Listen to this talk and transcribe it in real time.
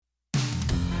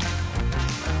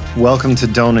Welcome to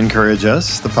Don't Encourage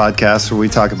Us, the podcast where we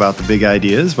talk about the big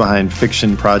ideas behind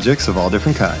fiction projects of all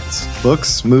different kinds.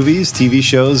 Books, movies, TV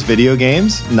shows, video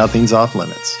games, nothing's off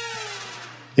limits.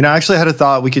 You know, I actually had a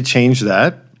thought we could change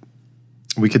that.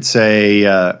 We could say,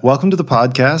 welcome to the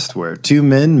podcast where two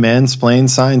men mansplain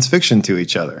science fiction to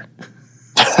each other.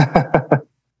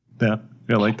 Yeah,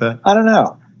 you like that? I don't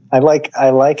know. I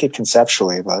like it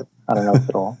conceptually, but I don't know if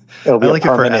it'll be I like a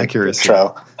it for permanent accuracy.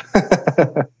 intro.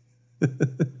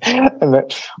 And then,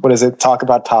 what is it? Talk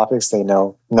about topics they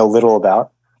know little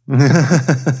about.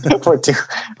 where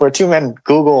two men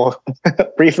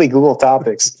briefly Google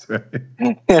topics, right.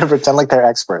 And pretend like they're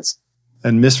experts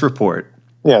And misreport.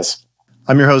 Yes.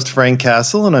 I'm your host, Frank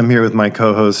Castle, and I'm here with my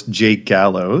co-host, Jake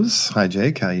Gallows. Hi,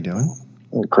 Jake. How you doing?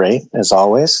 Great, as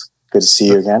always. Good to see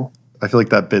you again. I feel like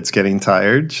that bit's getting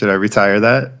tired. Should I retire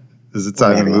that? Is it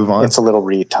time to move on? It's a little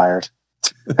retired.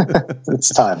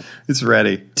 It's time. It's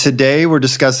ready. Today, we're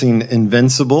discussing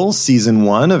Invincible Season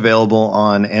 1, available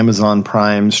on Amazon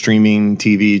Prime streaming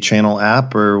TV channel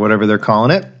app or whatever they're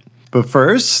calling it. But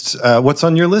first, what's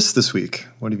on your list this week?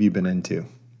 What have you been into?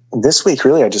 This week,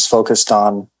 really, I just focused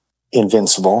on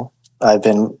Invincible. I've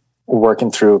been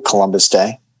working through Columbus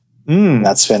Day.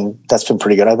 That's been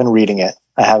pretty good. I've been reading it.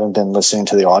 I haven't been listening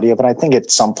to the audio, but I think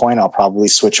at some point I'll probably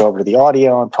switch over to the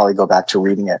audio and probably go back to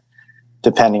reading it,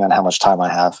 depending on how much time I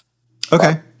have.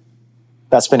 Okay. But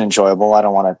that's been enjoyable. I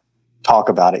don't want to talk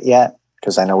about it yet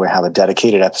because I know we have a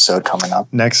dedicated episode coming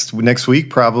up. Next week,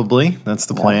 probably. That's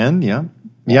the plan. Yeah.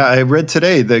 Yeah, I read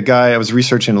today, the guy, I was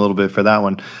researching a little bit for that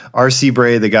one, R.C.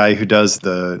 Bray, the guy who does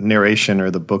the narration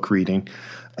or the book reading,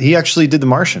 he actually did The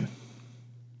Martian.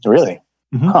 Really?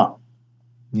 Mm-hmm. Huh.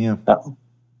 Yeah.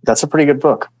 That's a pretty good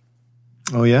book.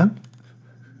 Oh, yeah?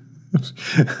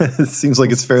 It seems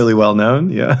like it's fairly well known.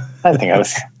 Yeah. I think I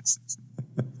was.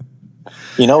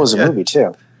 It was a movie, too.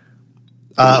 Did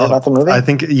you hear about the movie? I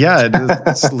think, yeah.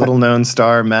 It's little known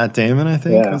star Matt Damon, I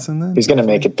think, was in that. He's going to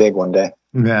make it big one day.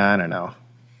 Yeah, I don't know.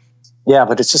 Yeah,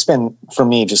 but it's just been, for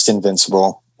me, just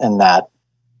Invincible and that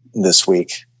this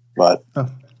week. But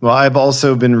Well, I've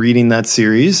also been reading that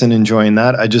series and enjoying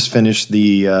that. I just finished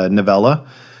the novella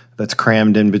that's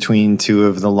crammed in between two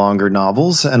of the longer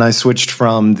novels, and I switched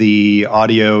from the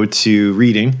audio to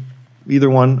reading. Either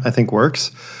one, I think,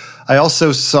 works. I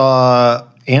also saw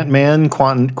Ant-Man,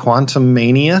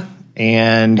 Quantumania,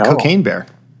 and Cocaine Bear.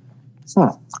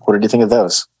 What did you think of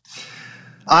those?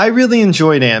 I really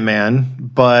enjoyed Ant-Man,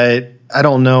 but I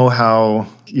don't know how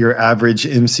your average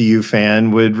MCU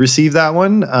fan would receive that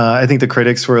one. I think the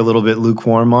critics were a little bit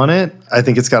lukewarm on it. I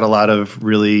think it's got a lot of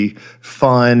really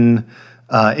fun,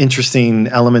 interesting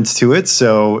elements to it.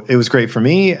 So it was great for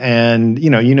me. And, you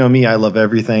know me, I love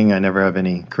everything. I never have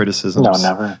any criticisms. No,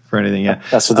 never. For anything. Yeah.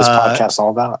 That's what this podcast's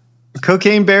all about.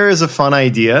 Cocaine Bear is a fun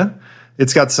idea.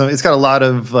 It's got a lot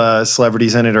of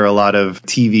celebrities in it, or a lot of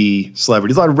TV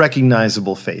celebrities, a lot of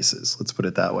recognizable faces. Let's put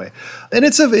it that way. And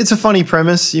it's a funny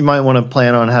premise. You might want to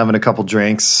plan on having a couple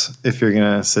drinks if you're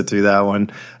going to sit through that one.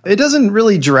 It doesn't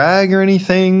really drag or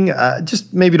anything.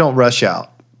 Just maybe don't rush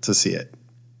out to see it.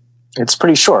 It's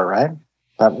pretty short, right?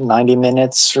 About 90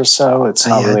 minutes or so. It's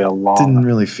not really a long. Didn't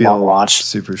really feel long watch.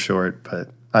 Super short, but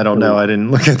I don't know. I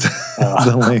didn't look at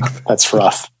the length. That's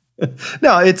rough.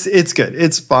 No, it's good.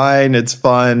 It's fine. It's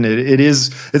fun.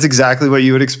 It's exactly what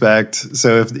you would expect.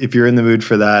 So if you're in the mood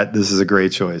for that, this is a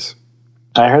great choice.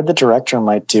 I heard the director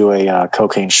might do a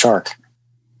Cocaine Shark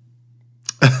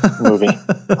movie.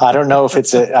 I don't know if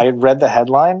I read the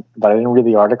headline, but I didn't read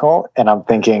the article, and I'm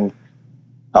thinking,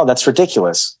 oh, that's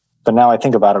ridiculous. But now I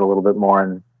think about it a little bit more,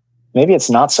 and maybe it's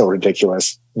not so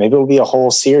ridiculous. Maybe it'll be a whole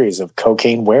series of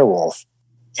Cocaine Werewolf.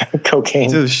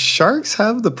 Cocaine. Do sharks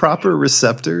have the proper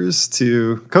receptors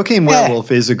to Cocaine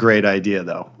Werewolf? Is a great idea,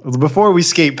 though. Before we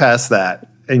skate past that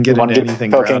and get into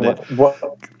anything grounded,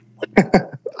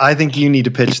 I think you need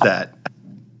to pitch that.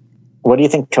 What do you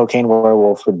think Cocaine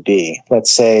Werewolf would be? Let's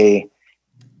say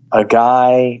a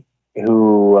guy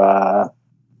who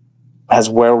has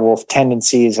werewolf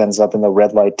tendencies ends up in the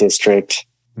red light district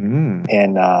in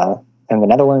the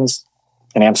Netherlands,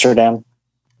 in Amsterdam.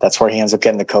 That's where he ends up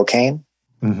getting the cocaine.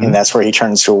 Mm-hmm. And that's where he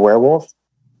turns to a werewolf.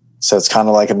 So it's kind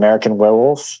of like American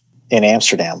Werewolf in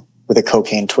Amsterdam with a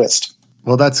cocaine twist.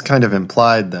 Well, that's kind of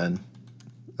implied then.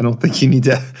 I don't think you need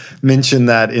to mention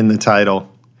that in the title.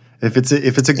 If it's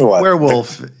a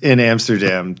werewolf in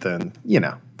Amsterdam, then,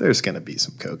 there's going to be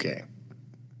some cocaine.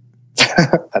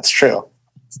 That's true.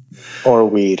 Or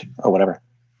weed or whatever.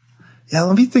 Yeah,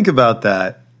 let me think about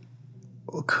that.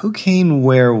 Cocaine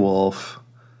werewolf.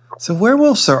 So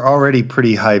werewolves are already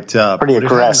pretty hyped up. Pretty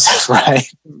aggressive, right?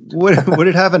 Would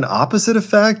it have an opposite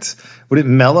effect? Would it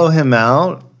mellow him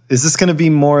out Is this going to be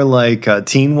more like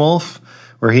Teen Wolf,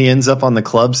 where he ends up on the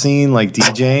club scene like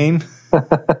DJing?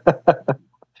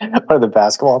 Or the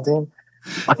basketball team?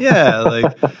 Yeah,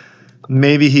 like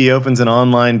maybe he opens an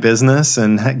online business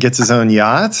and gets his own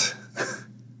yacht.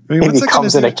 I mean, He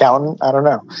becomes an accountant. I don't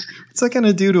know. What's that going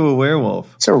to do to a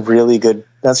werewolf? That's a really good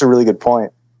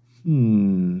point.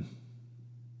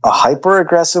 A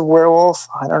hyper-aggressive werewolf?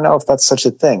 I don't know if that's such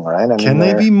a thing, right? I mean, can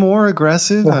they be more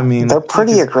aggressive? I mean, they're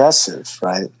pretty aggressive,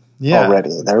 right? Yeah. Already.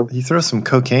 He throws some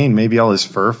cocaine, maybe all his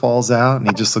fur falls out, and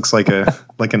he just looks like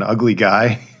an ugly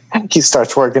guy. He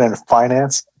starts working in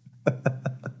finance.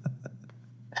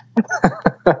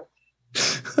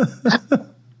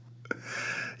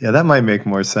 Yeah, that might make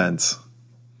more sense.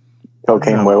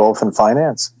 Cocaine werewolf in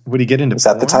finance. Would he get into Is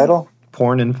that the title?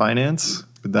 Porn in finance?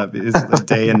 Would that be is it a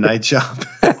day and night job?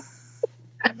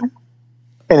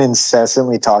 And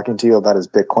incessantly talking to you about his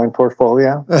Bitcoin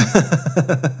portfolio?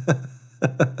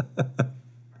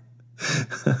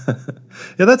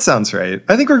 Yeah, that sounds right.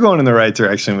 I think we're going in the right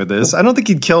direction with this. I don't think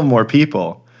he'd kill more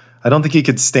people. I don't think he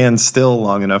could stand still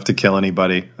long enough to kill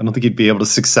anybody. I don't think he'd be able to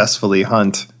successful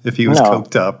hunt if he was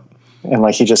coked up. And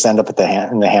like he just end up at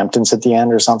in the Hamptons at the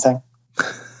end or something?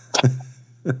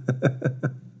 A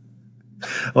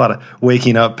lot of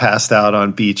waking up passed out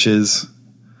on beaches.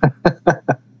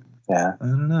 Yeah. I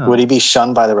don't know. Would he be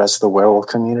shunned by the rest of the werewolf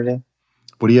community?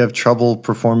 Would he have trouble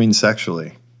performing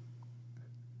sexually?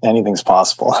 Anything's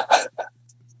possible.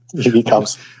 He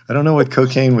becomes... I don't know what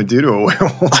cocaine would do to a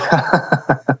werewolf.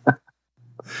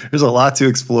 There's a lot to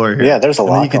explore here. Yeah, there's a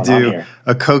lot. You could do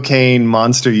a cocaine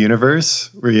monster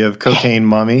universe where you have cocaine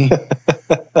mummy,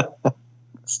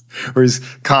 where he's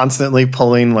constantly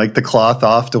pulling like the cloth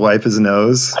off to wipe his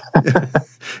nose,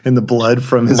 and the blood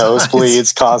from his nose eyes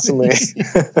bleeds constantly.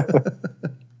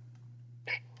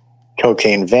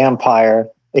 Cocaine vampire.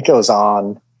 It goes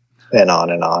on and on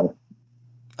and on.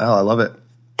 Oh, I love it.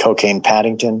 Cocaine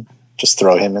Paddington. Just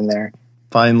throw him in there.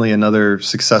 Finally, another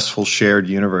successful shared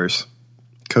universe.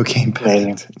 Cocaine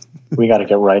Paddington. We got to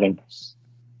get writing.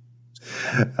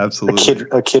 Absolutely.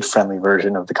 A kid-friendly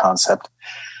version of the concept.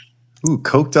 Ooh,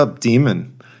 coked up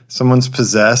demon. Someone's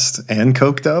possessed and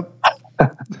coked up? I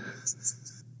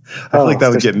feel like that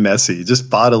would get messy. Just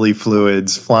bodily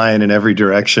fluids flying in every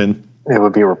direction. It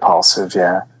would be repulsive,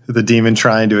 yeah. The demon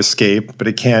trying to escape, but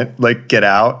it can't like get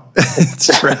out.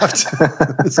 It's trapped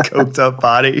in its coked up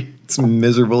body. It's a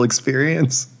miserable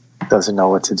experience. Doesn't know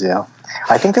what to do.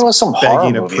 I think there was some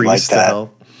horror movie like that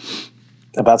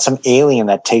about some alien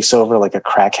that takes over like a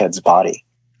crackhead's body.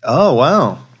 Oh,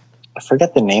 wow. I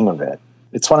forget the name of it.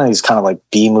 It's one of these kind of like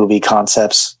B movie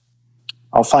concepts.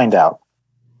 I'll find out.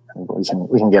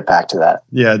 We can get back to that.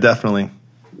 Yeah, definitely.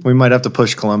 We might have to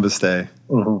push Columbus Day.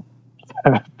 Mm-hmm.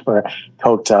 For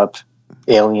coked up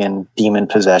alien demon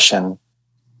possession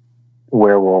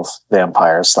werewolf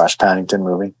vampire / Paddington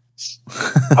movie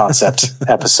concept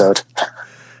episode.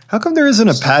 How come there isn't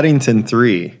a Paddington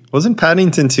 3? Wasn't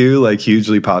Paddington 2 like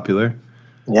hugely popular?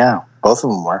 Yeah, both of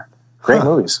them were. Great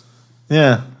movies.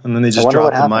 Yeah, and then they just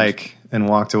dropped the mic and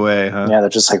walked away, huh? Yeah, they're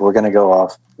just like, we're going to go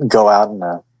out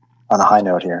on a high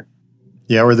note here.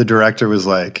 Yeah, where the director was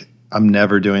like, I'm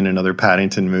never doing another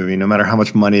Paddington movie, no matter how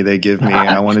much money they give me.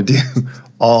 I want to do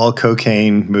all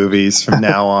cocaine movies from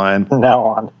now on. From now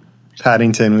on.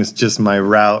 Paddington was just my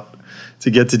route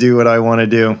to get to do what I want to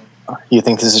do. You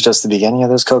think this is just the beginning of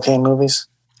those cocaine movies?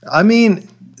 I mean,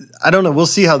 I don't know. We'll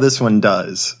see how this one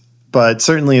does. But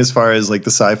certainly as far as like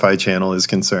the Sci-Fi Channel is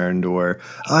concerned, or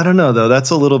I don't know, though, that's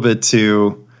a little bit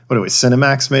too, what are we,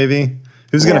 Cinemax maybe?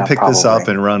 Who's going to pick this up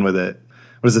and run with it?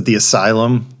 What is it, The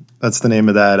Asylum? That's the name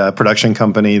of that production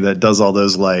company that does all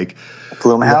those like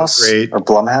Blumhouse or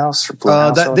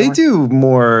Blumhouse. They do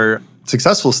more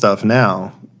successful stuff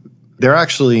now. They're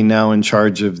actually now in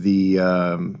charge of the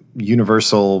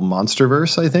Universal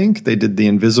Monsterverse. I think they did the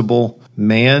Invisible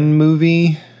Man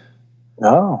movie.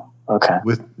 Oh, okay.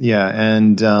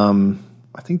 And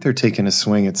I think they're taking a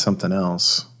swing at something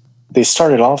else. They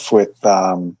started off with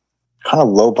kind of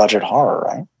low budget horror,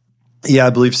 right? Yeah,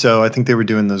 I believe so. I think they were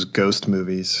doing those ghost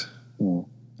movies.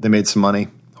 They made some money.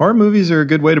 Horror movies are a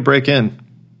good way to break in.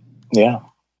 Yeah,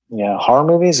 horror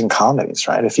movies and comedies,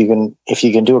 right? If you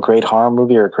can do a great horror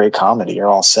movie or a great comedy, you're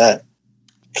all set.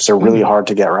 Because they're really hard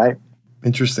to get right.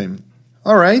 Interesting.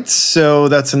 All right, so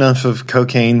that's enough of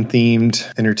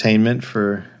cocaine-themed entertainment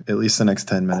for at least the next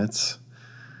 10 minutes.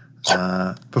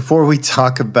 Before we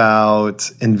talk about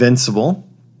Invincible,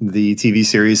 the TV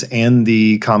series, and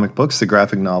the comic books, the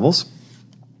graphic novels,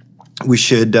 we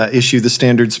should issue the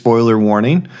standard spoiler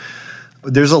warning.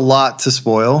 There's a lot to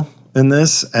spoil. in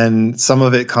this, and some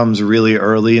of it comes really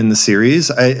early in the series.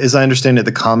 As I understand it,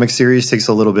 the comic series takes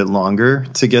a little bit longer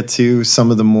to get to some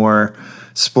of the more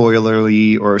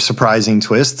spoilerly or surprising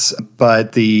twists,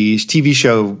 but the TV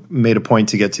show made a point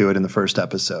to get to it in the first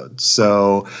episode.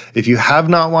 So if you have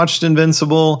not watched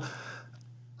Invincible,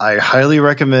 I highly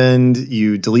recommend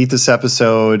you delete this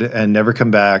episode and never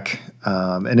come back.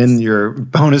 And in your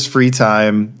bonus free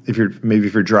time, if you're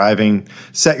driving,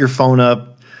 set your phone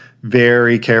up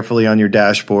very carefully on your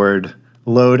dashboard,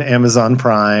 load Amazon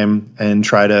Prime, and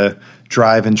try to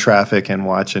drive in traffic and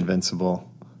watch Invincible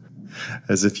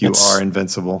as if you are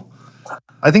invincible.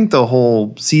 I think the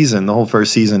whole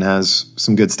first season has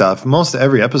some good stuff. Most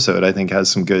every episode, I think, has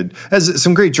some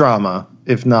great drama,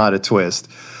 if not a twist.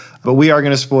 But we are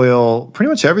going to spoil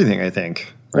pretty much everything, I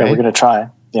think. Right? Yeah, we're going to try.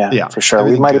 Yeah, for sure.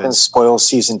 We might even spoil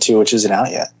season 2, which isn't out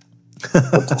yet.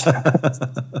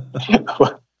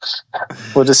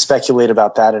 We'll just speculate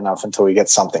about that enough until we get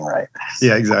something right.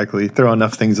 Yeah, exactly. Throw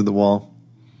enough things at the wall.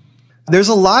 There's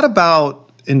a lot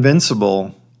about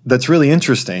Invincible that's really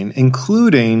interesting,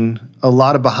 including a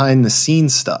lot of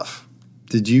behind-the-scenes stuff.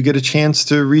 Did you get a chance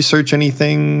to research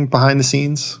anything behind the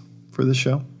scenes for the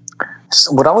show?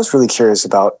 So what I was really curious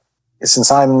about is,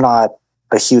 since I'm not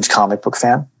a huge comic book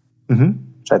fan,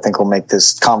 which I think will make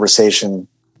this conversation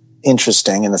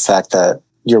interesting in the fact that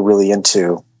you're really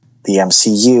into the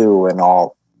MCU and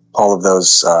all of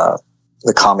those,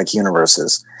 the comic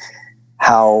universes,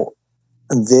 how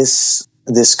this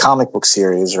comic book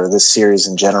series, or this series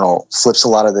in general, flips a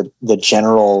lot of the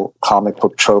general comic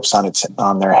book tropes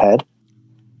on their head.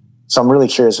 So I'm really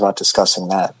curious about discussing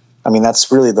that. I mean,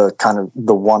 that's really the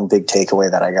one big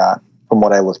takeaway that I got from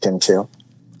what I looked into.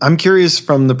 I'm curious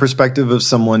from the perspective of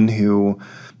someone who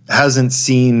hasn't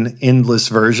seen endless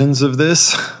versions of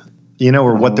this,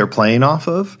 or what they're playing off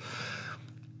of.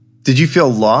 Did you feel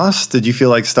lost? Did you feel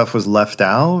like stuff was left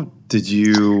out? Did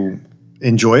you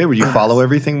enjoy it? Would you follow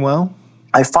everything well?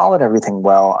 I followed everything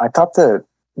well. I thought the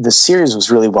series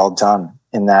was really well done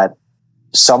in that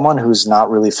someone who's not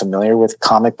really familiar with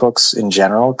comic books in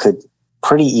general could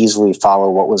pretty easily follow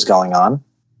what was going on.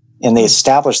 And they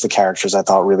established the characters, I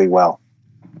thought, really well.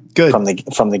 Good. From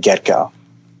the get-go.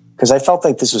 Because I felt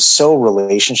like this was so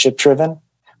relationship driven.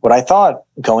 What I thought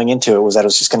going into it was that it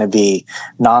was just going to be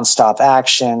nonstop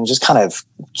action, just kind of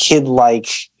kid-like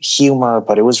humor,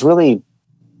 but it was really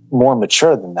more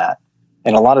mature than that.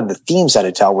 And a lot of the themes that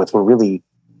it dealt with were really,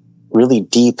 really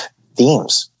deep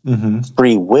themes.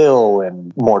 Free will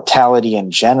and mortality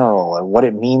in general, and what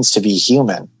it means to be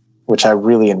human, which I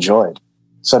really enjoyed.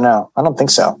 So no, I don't think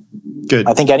so. Good.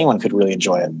 I think anyone could really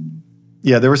enjoy it.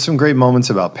 Yeah, there were some great moments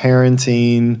about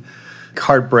parenting,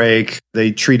 heartbreak.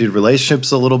 They treated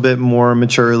relationships a little bit more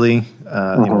maturely,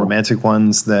 romantic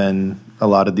ones, than a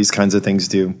lot of these kinds of things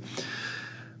do.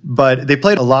 But they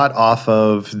played a lot off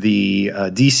of the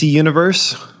DC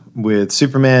universe with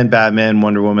Superman, Batman,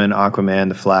 Wonder Woman, Aquaman,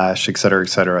 The Flash, et cetera, et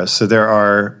cetera. So there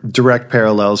are direct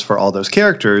parallels for all those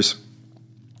characters,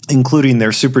 including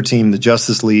their super team, the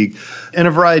Justice League, and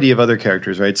a variety of other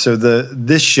characters, right? So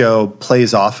this show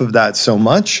plays off of that so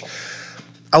much.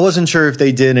 I wasn't sure if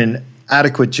they did an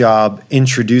adequate job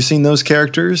introducing those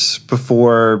characters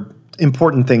before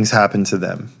important things happened to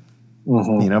them.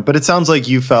 But it sounds like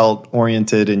you felt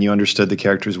oriented and you understood the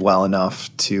characters well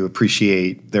enough to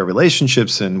appreciate their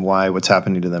relationships and why what's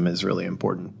happening to them is really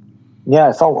important. Yeah,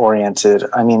 I felt oriented.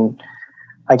 I mean,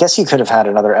 I guess you could have had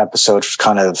another episode which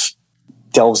kind of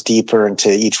delves deeper into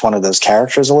each one of those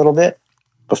characters a little bit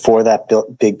before that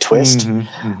big twist.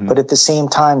 But at the same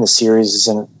time, the series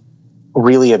isn't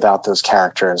really about those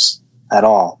characters at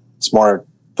all. It's more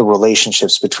the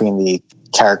relationships between the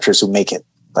characters who make it,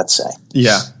 let's say.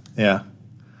 Yeah.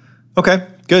 Okay,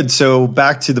 good. So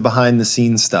back to the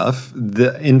behind-the-scenes stuff.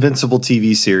 The Invincible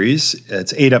TV series,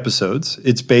 it's 8 episodes.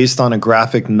 It's based on a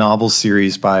graphic novel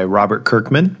series by Robert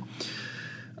Kirkman.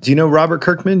 Do you know Robert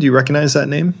Kirkman? Do you recognize that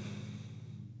name?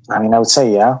 I mean, I would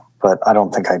say yeah, but I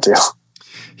don't think I do.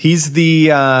 He's the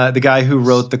guy who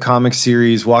wrote the comic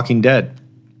series Walking Dead.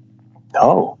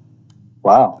 Oh,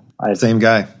 wow. Same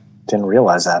guy. Didn't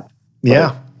realize that.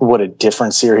 Yeah. What a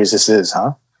different series this is,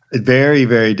 huh? Very,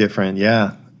 very different,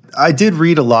 yeah. I did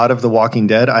read a lot of The Walking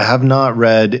Dead. I have not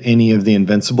read any of the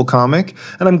Invincible comic,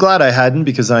 and I'm glad I hadn't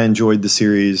because I enjoyed the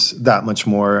series that much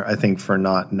more, I think, for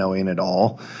not knowing it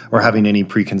all or having any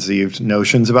preconceived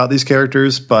notions about these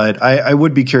characters. But I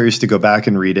would be curious to go back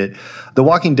and read it. The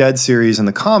Walking Dead series in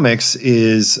the comics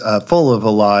is full of a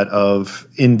lot of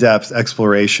in-depth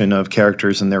exploration of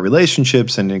characters and their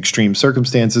relationships and extreme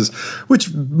circumstances,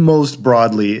 which most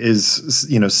broadly is,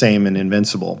 same in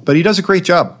Invincible. But he does a great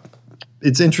job.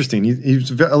 It's interesting.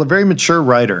 He's a very mature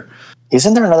writer.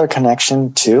 Isn't there another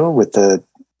connection too with the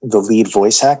lead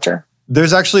voice actor?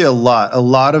 There's actually a lot. A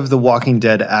lot of the Walking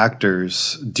Dead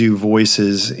actors do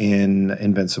voices in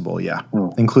Invincible, yeah,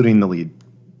 including the lead.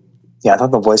 Yeah, I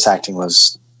thought the voice acting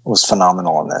was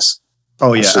phenomenal in this.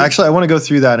 Oh, yeah. Actually, I want to go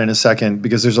through that in a second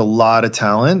because there's a lot of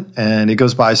talent and it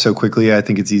goes by so quickly, I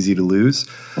think it's easy to lose.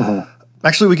 Mm-hmm.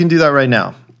 Actually, we can do that right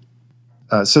now.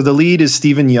 So the lead is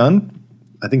Stephen Yeun.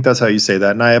 I think that's how you say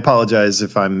that. And I apologize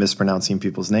if I'm mispronouncing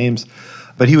people's names.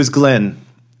 But he was Glenn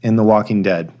in The Walking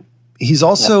Dead. He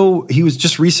was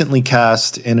just recently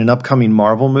cast in an upcoming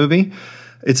Marvel movie.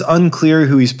 It's unclear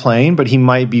who he's playing, but he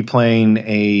might be playing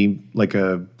a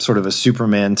sort of a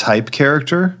Superman type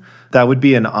character. That would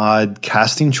be an odd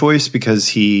casting choice because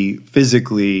he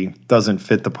physically doesn't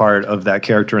fit the part of that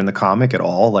character in the comic at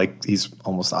all. Like, he's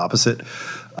almost opposite.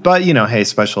 But, hey,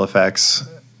 special effects.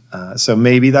 So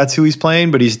maybe that's who he's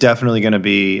playing, but he's definitely going to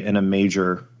be in a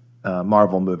major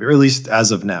Marvel movie, or at least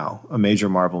as of now, a major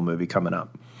Marvel movie coming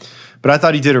up. But I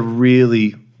thought he did a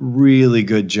really, really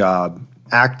good job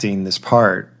acting this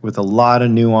part with a lot of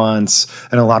nuance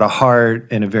and a lot of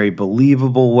heart in a very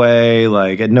believable way.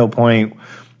 Like, at no point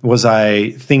was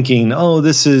I thinking, oh,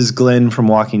 this is Glenn from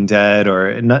Walking Dead,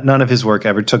 or none of his work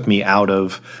ever took me out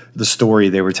of the story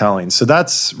they were telling. So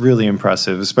that's really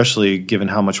impressive, especially given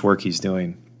how much work he's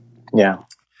doing. Yeah.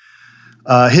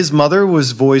 His mother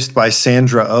was voiced by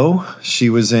Sandra Oh. She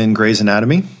was in Grey's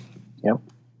Anatomy. Yep.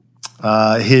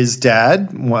 His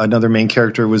dad, another main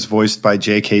character, was voiced by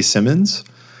J.K. Simmons.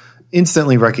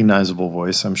 Instantly recognizable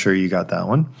voice. I'm sure you got that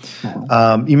one.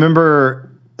 Mm-hmm. You remember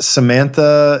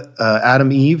Samantha,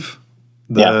 Adam Eve,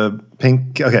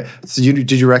 pink. Okay, so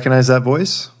did you recognize that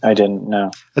voice? I didn't.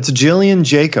 No. That's Jillian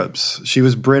Jacobs. She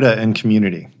was Britta in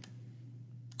Community.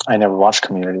 I never watched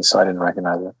Community, so I didn't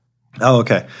recognize it. Oh,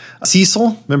 okay.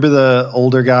 Cecil, remember the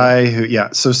older guy who?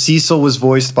 Yeah. So Cecil was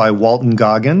voiced by Walton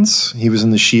Goggins. He was in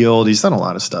The Shield. He's done a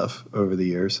lot of stuff over the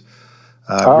years.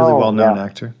 Really well-known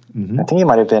actor. Mm-hmm. I think he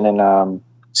might have been in. Was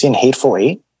he in Hateful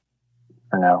Eight?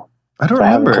 Or no? I don't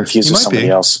remember. I'm confused with somebody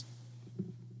else.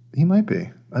 He might be.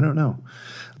 I don't know.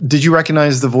 Did you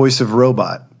recognize the voice of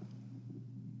Robot?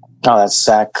 Oh, that's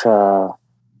Zachary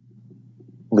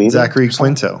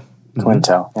Quinto.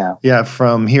 Quinto, yeah. Yeah,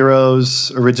 from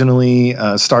Heroes originally,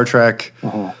 Star Trek.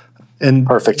 Mm-hmm. And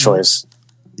perfect choice.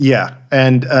 Yeah.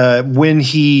 And when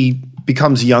he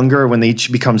becomes younger, when they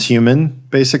each becomes human,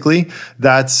 basically,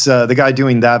 that's the guy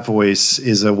doing that voice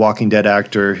is a Walking Dead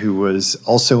actor who was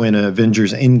also in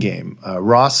Avengers Endgame.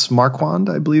 Ross Marquand,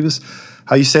 I believe is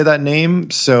how you say that name.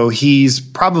 So he's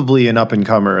probably an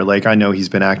up-and-comer. Like, I know he's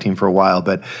been acting for a while,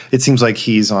 but it seems like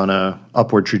he's on a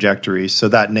upward trajectory. So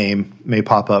that name may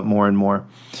pop up more and more.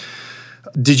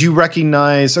 Did you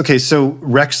recognize, okay, so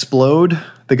Rexplode,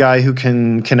 the guy who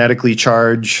can kinetically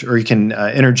charge, or he can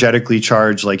energetically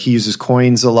charge, like he uses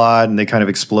coins a lot and they kind of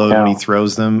explode when he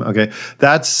throws them. Okay,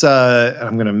 that's,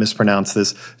 I'm going to mispronounce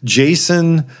this,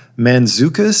 Jason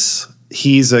Mantzoukas.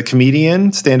 He's a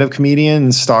comedian, stand-up comedian,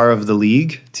 and star of The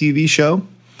League TV show.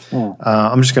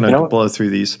 I'm just going to blow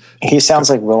through these. He sounds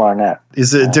like Will Arnett.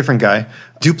 He's a different guy.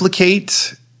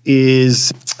 Duplicate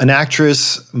is an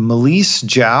actress, Melise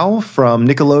Zhao, from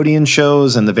Nickelodeon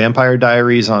shows and The Vampire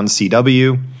Diaries on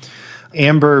CW.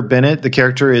 Amber Bennett, the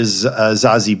character, is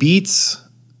Zazie Beetz.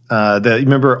 You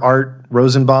remember Art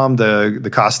Rosenbaum, the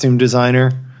costume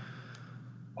designer?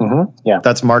 Mm-hmm. Yeah.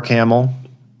 That's Mark Hamill.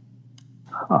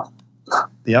 Huh.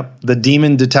 Yep. The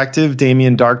demon detective,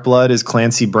 Damien Darkblood, is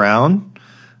Clancy Brown,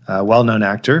 a well-known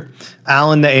actor.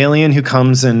 Alan the alien, who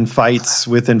comes and fights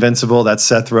with Invincible, that's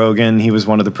Seth Rogen. He was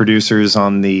one of the producers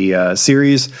on the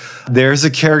series. There's a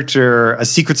character, a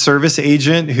Secret Service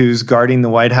agent, who's guarding the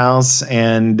White House,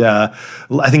 and I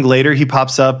think later he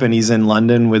pops up and he's in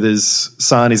London with his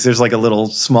son. There's like a little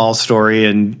small story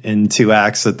in 2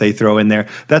 acts that they throw in there.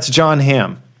 That's John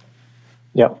Hamm.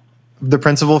 Yep. The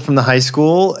principal from the high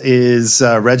school is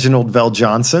Reginald Vell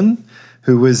Johnson,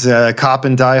 who was a cop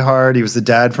in Die Hard. He was the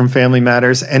dad from Family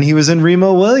Matters, and he was in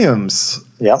Remo Williams.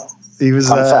 Yep. He was.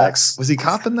 Fun facts. Was he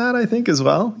cop in that? I think as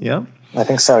well. Yeah. I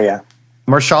think so. Yeah.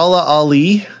 Marshala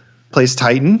Ali plays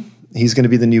Titan. He's going to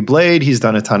be the new Blade. He's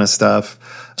done a ton of stuff.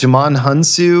 Jamon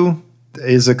Hunsu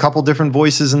is a couple different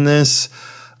voices in this.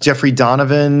 Jeffrey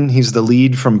Donovan. He's the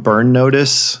lead from Burn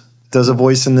Notice. Does a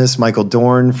voice in this. Michael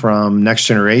Dorn from Next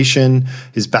Generation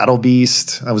is Battle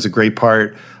Beast. That was a great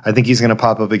part. I think he's going to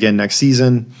pop up again next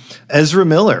season. Ezra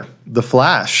Miller, the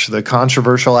Flash, the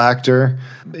controversial actor,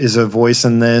 is a voice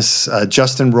in this.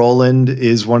 Justin Roiland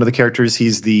is one of the characters.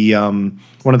 He's the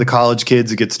one of the college kids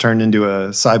who gets turned into a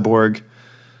cyborg.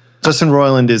 Justin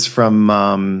Roiland is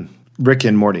from Rick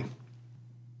and Morty.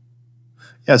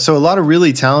 Yeah, so a lot of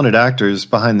really talented actors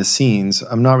behind the scenes.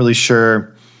 I'm not really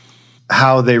sure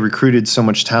how they recruited so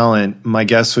much talent. My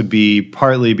guess would be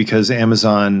partly because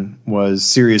Amazon was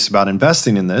serious about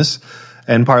investing in this,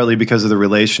 and partly because of the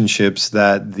relationships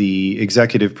that the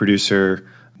executive producer,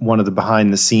 one of the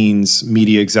behind the scenes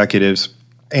media executives,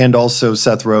 and also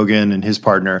Seth Rogen and his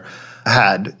partner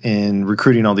had in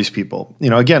recruiting all these people.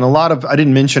 Again, I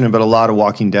didn't mention it, but a lot of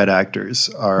Walking Dead actors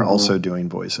are also doing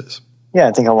voices. Yeah,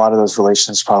 I think a lot of those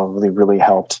relations probably really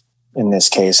helped in this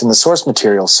case. And the source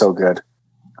material is so good,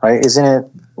 right? Isn't it?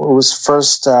 It was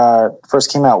first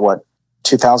came out,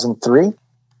 2003?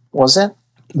 Was it?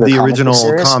 The original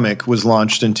comic was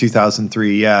launched in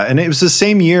 2003, yeah. And it was the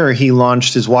same year he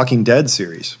launched his Walking Dead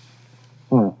series.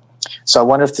 So I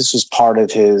wonder if this was part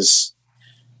of his,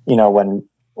 when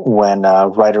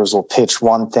writers will pitch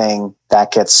one thing,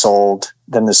 that gets sold,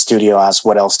 then the studio asks,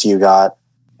 what else do you got?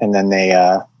 And then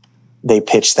they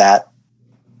pitch that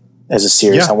as a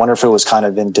series. Yeah. I wonder if it was kind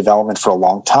of in development for a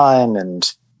long time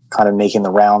and kind of making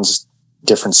the rounds,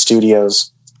 different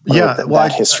studios.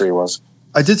 That history was.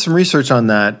 I did some research on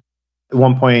that. At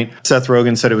one point, Seth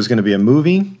Rogen said it was going to be a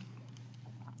movie.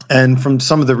 And from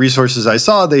some of the resources I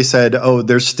saw, they said,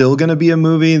 there's still going to be a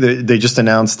movie. They just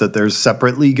announced that there's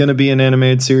separately going to be an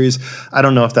animated series. I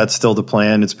don't know if that's still the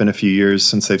plan. It's been a few years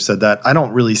since they've said that. I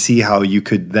don't really see how you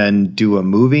could then do a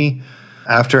movie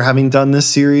after having done this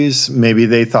series. Maybe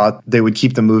they thought they would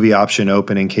keep the movie option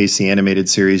open in case the animated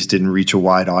series didn't reach a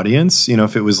wide audience.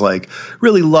 If it was like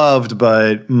really loved,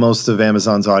 but most of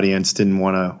Amazon's audience didn't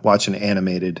want to watch an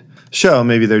animated show,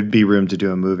 maybe there'd be room to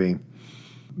do a movie.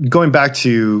 Going back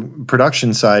to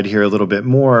production side here a little bit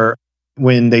more,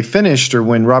 when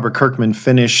Robert Kirkman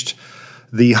finished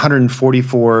the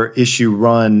 144 issue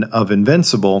run of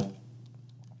Invincible,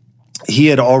 he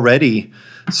had already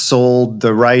sold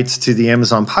the rights to the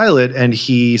Amazon pilot, and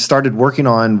he started working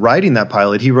on writing that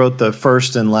pilot. He wrote the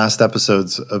first and last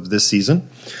episodes of this season.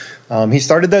 He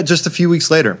started that just a few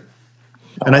weeks later.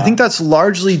 And I think that's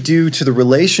largely due to the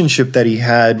relationship that he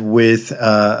had with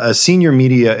a senior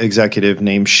media executive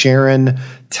named Sharon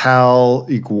Tal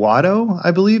Iguado,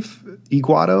 I believe.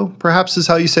 Iguado, perhaps is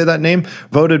how you say that name.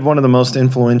 Voted one of the most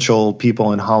influential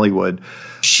people in Hollywood.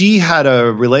 She had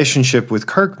a relationship with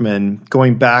Kirkman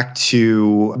going back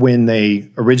to when they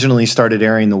originally started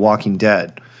airing The Walking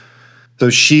Dead. So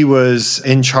she was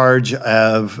in charge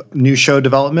of new show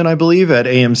development, I believe, at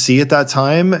AMC at that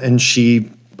time. And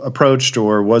she approached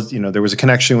there was a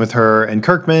connection with her and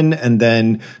Kirkman. And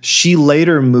then she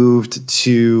later moved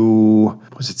to,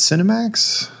 was it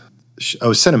Cinemax?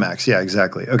 Cinemax. Yeah,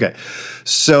 exactly. Okay.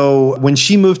 So when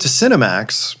she moved to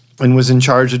Cinemax and was in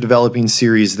charge of developing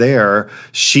series there,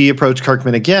 she approached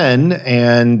Kirkman again,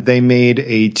 and they made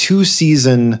a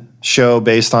 2-season show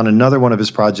based on another one of his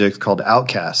projects called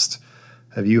Outcast.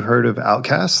 Have you heard of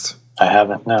Outcast? I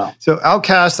haven't, no. So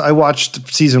Outcast, I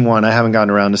watched season 1. I haven't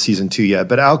gotten around to season 2 yet,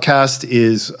 but Outcast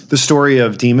is the story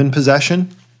of demon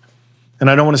possession. And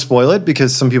I don't want to spoil it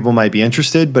because some people might be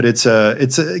interested, but it's a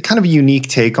kind of a unique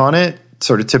take on it,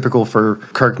 sort of typical for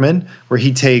Kirkman, where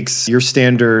he takes your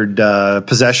standard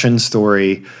possession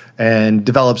story and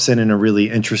develops it in a really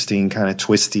interesting kind of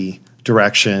twisty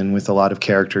direction with a lot of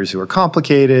characters who are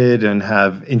complicated and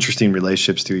have interesting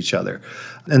relationships to each other.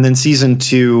 And then season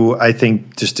 2, I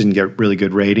think, just didn't get really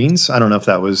good ratings. I don't know if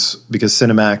that was because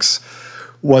Cinemax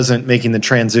wasn't making the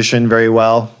transition very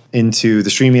well into the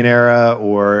streaming era,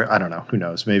 or I don't know, who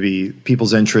knows, maybe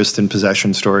people's interest in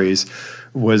possession stories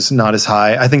was not as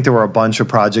high. I think there were a bunch of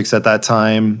projects at that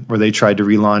time where they tried to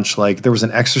relaunch, like there was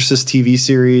an Exorcist TV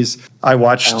series. I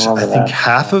watched, I think,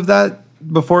 half of that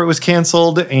before it was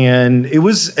canceled, and it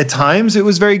was, at times it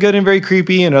was very good and very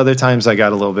creepy, and other times I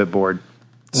got a little bit bored.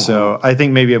 So I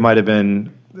think maybe it might have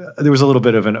been, there was a little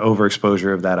bit of an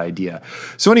overexposure of that idea.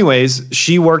 So anyways,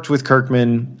 she worked with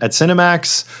Kirkman at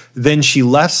Cinemax. Then she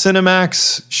left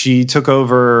Cinemax. She took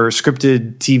over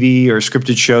scripted TV or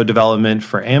scripted show development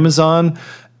for Amazon.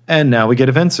 And now we get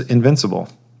Invincible.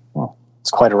 Well,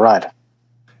 it's quite a ride.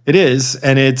 It is.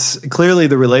 And it's clearly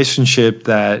the relationship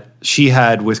that she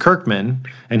had with Kirkman.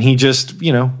 And he just,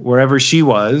 wherever she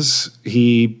was,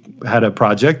 he had a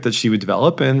project that she would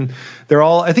develop. And they're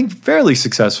all, I think, fairly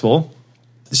successful.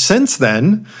 Since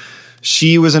then,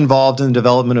 she was involved in the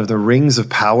development of the Rings of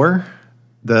Power,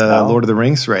 Lord of the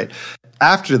Rings, right?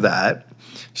 After that,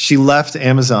 she left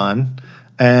Amazon,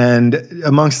 and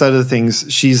amongst other things,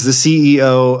 she's the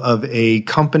CEO of a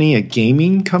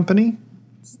gaming company.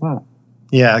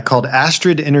 Yeah, called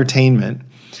Astrid Entertainment.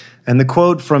 And the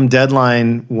quote from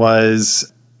Deadline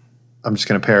was, I'm just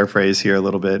going to paraphrase here a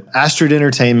little bit, Astrid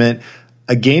Entertainment,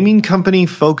 a gaming company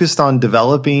focused on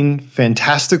developing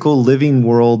fantastical living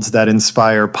worlds that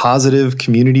inspire positive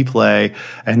community play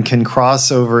and can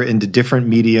cross over into different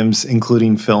mediums,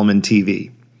 including film and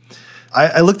TV.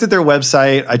 I looked at their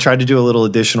website. I tried to do a little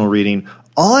additional reading.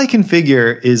 All I can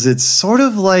figure is it's sort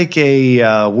of like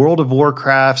a World of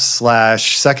Warcraft /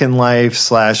 Second Life /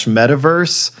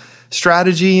 metaverse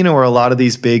strategy, where a lot of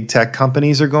these big tech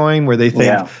companies are going, where they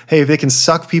think, hey, if they can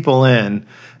suck people in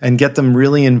and get them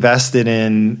really invested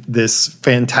in this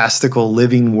fantastical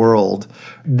living world,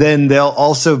 then they'll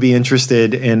also be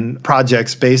interested in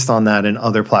projects based on that in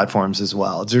other platforms as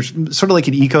well. There's sort of like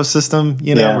an ecosystem,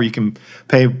 where you can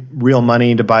pay real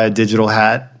money to buy a digital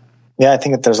hat. Yeah, I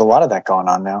think that there's a lot of that going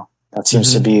on now. That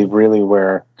seems to be really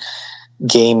where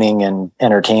gaming and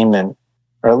entertainment,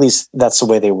 or at least that's the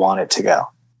way they want it to go.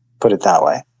 Put it that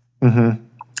way.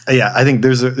 Yeah, I think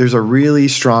there's a really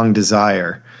strong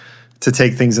desire to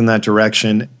take things in that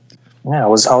direction. Yeah, I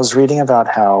was reading about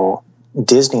how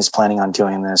Disney's planning on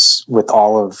doing this with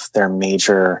all of their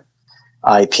major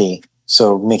IP.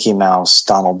 So Mickey Mouse,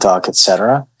 Donald Duck,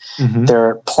 etc.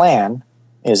 Their plan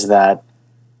is that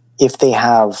if they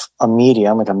have a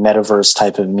medium, like a metaverse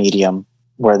type of medium,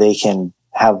 where they can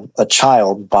have a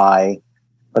child buy,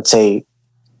 let's say,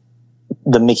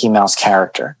 the Mickey Mouse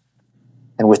character.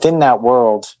 And within that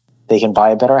world, they can buy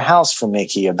a better house for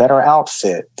Mickey, a better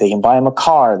outfit. They can buy him a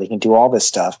car. They can do all this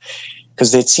stuff.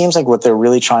 Because it seems like what they're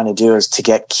really trying to do is to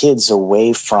get kids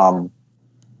away from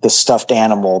the stuffed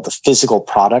animal, the physical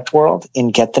product world,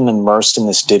 and get them immersed in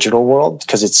this digital world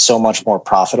because it's so much more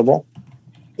profitable.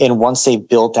 And once they've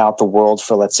built out the world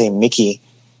for, let's say, Mickey,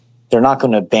 they're not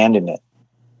going to abandon it.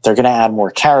 They're going to add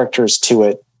more characters to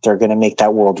it. They're going to make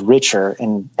that world richer.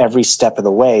 And every step of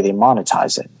the way, they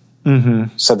monetize it.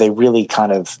 So they really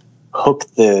kind of hook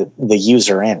the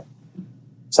user in.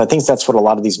 So I think that's what a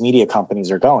lot of these media companies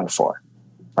are going for,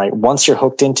 right? Once you're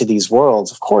hooked into these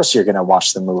worlds, of course you're going to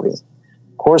watch the movie.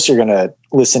 Of course you're going to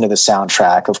listen to the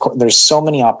soundtrack. Of course, there's so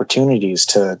many opportunities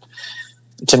to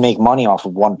make money off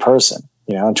of one person,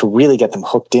 and to really get them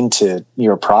hooked into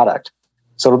your product.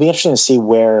 So it'll be interesting to see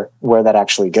where that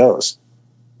actually goes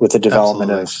with the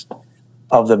development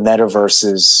of the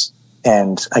metaverses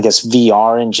and I guess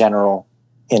VR in general.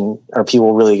 Are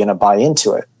people really going to buy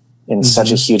into it in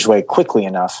such a huge way quickly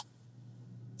enough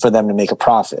for them to make a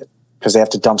profit? Because they have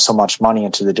to dump so much money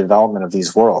into the development of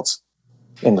these worlds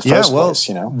in the first place,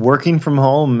 Working from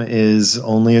home is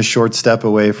only a short step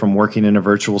away from working in a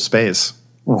virtual space.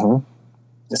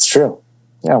 It's true.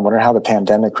 Yeah, I wonder how the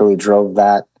pandemic really drove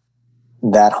that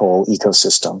whole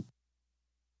ecosystem.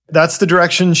 That's the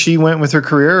direction she went with her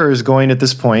career, or is going at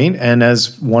this point. And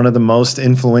as one of the most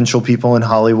influential people in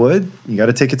Hollywood, you got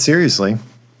to take it seriously.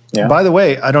 Yeah. By the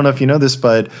way, I don't know if you know this,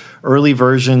 but early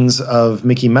versions of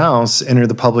Mickey Mouse enter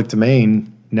the public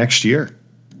domain next year.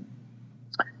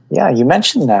 Yeah, you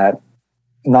mentioned that,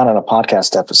 not in a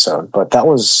podcast episode, but that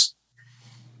was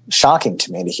shocking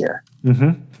to me to hear.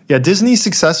 Yeah, Disney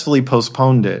successfully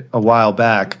postponed it a while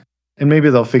back, and maybe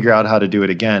they'll figure out how to do it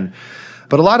again.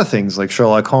 But a lot of things like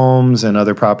Sherlock Holmes and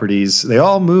other properties, they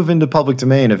all move into public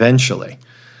domain eventually.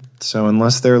 So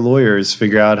unless their lawyers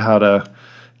figure out how to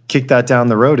kick that down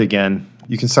the road again,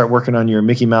 you can start working on your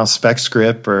Mickey Mouse spec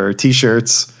script or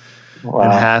T-shirts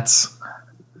and hats.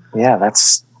 Yeah,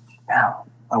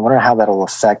 I wonder how that'll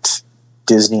affect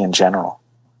Disney in general.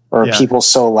 Or are people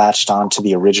so latched on to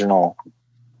the original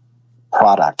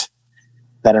product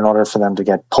that in order for them to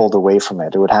get pulled away from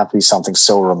it, it would have to be something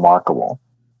so remarkable,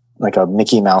 like a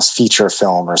Mickey Mouse feature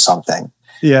film or something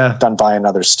done by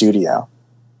another studio.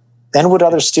 And would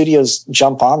other studios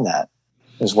jump on that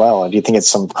as well? Or do you think it's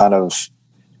some kind of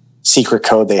secret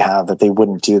code they have that they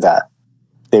wouldn't do that?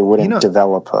 They wouldn't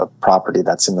develop a property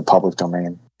that's in the public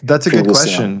domain. That's a good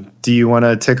question. Do you want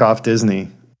to tick off Disney?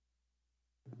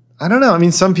 I don't know. I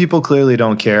mean, some people clearly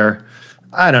don't care.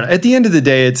 I don't know. At the end of the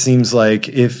day, it seems like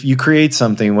if you create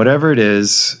something, whatever it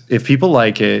is, if people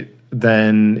like it,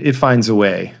 then it finds a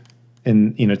way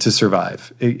to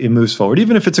survive. It moves forward.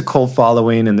 Even if it's a cult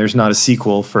following and there's not a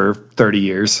sequel for 30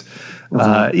 years,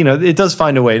 it does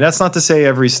find a way. That's not to say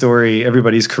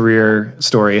everybody's career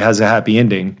story has a happy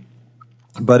ending.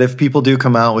 But if people do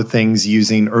come out with things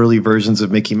using early versions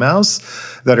of Mickey Mouse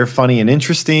that are funny and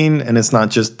interesting, and it's not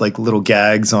just like little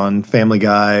gags on Family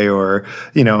Guy or,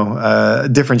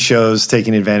 different shows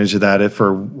taking advantage of that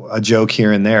for a joke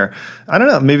here and there. I don't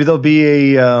know. Maybe there'll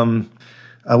be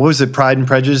what was it? Pride and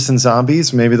Prejudice and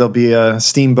Zombies. Maybe there'll be a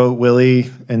Steamboat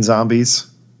Willie and Zombies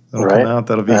that'll come out.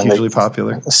 That'll be hugely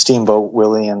popular. Steamboat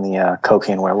Willie and the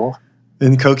Cocaine Werewolf.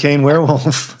 And Cocaine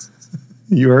Werewolf.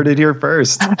 You heard it here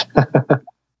first.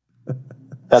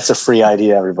 That's a free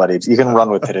idea, everybody. You can run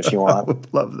with it if you want. I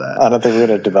would love that. I don't think we're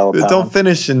going to develop that. Don't one.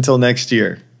 finish until next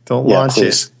year. Don't launch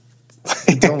please.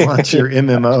 it. Don't launch your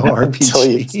MMO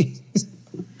RPG.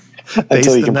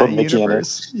 Until you can put Mickey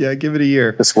universe. In it. Yeah, give it a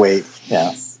year. Just wait.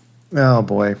 Yeah. Oh,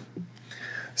 boy.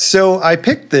 So I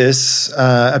picked this.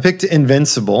 I picked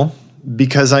Invincible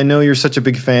because I know you're such a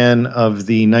big fan of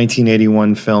the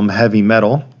 1981 film Heavy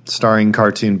Metal, starring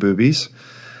cartoon boobies.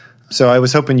 So I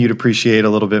was hoping you'd appreciate a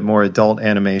little bit more adult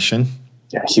animation.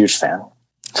 Yeah, huge fan.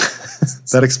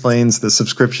 That explains the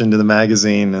subscription to the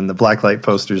magazine and the blacklight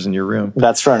posters in your room.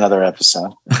 That's for another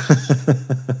episode.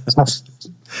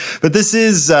 But this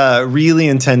is really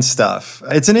intense stuff.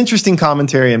 It's an interesting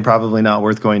commentary and probably not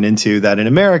worth going into that in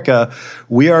America,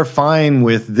 we are fine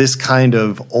with this kind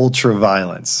of ultra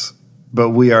violence,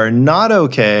 but we are not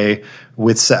okay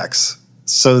with sex.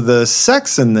 So the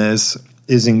sex in this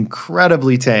is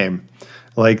incredibly tame.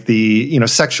 Like the,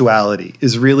 sexuality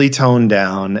is really toned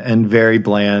down and very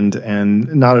bland and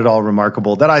not at all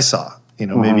remarkable that I saw.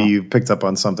 Maybe you picked up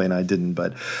on something I didn't,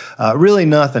 but really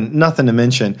nothing to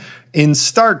mention. In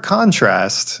stark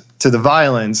contrast to the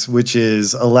violence, which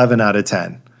is 11 out of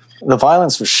 10. The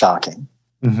violence was shocking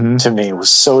to me. It was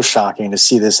so shocking to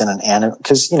see this in an anime.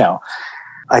 Because,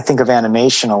 I think of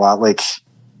animation a lot like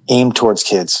aimed towards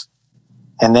kids.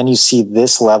 And then you see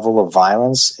this level of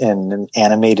violence in an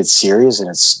animated series, and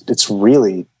it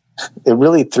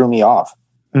really threw me off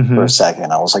for a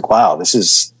second. I was like, wow, this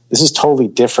is totally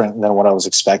different than what I was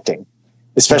expecting,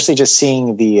 especially just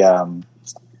seeing the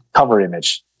cover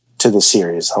image to the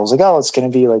series. I was like, oh, it's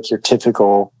going to be like your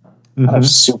typical kind of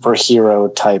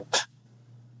superhero type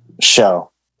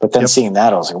show. But then seeing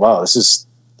that, I was like, wow, this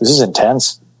is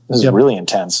intense. This is really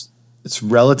intense. It's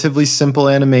relatively simple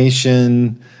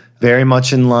animation, very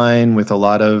much in line with a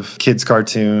lot of kids'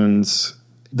 cartoons.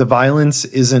 The violence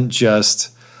isn't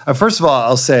just... first of all,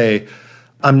 I'll say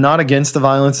I'm not against the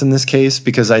violence in this case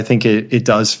because I think it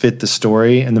does fit the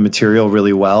story and the material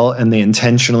really well, and they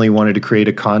intentionally wanted to create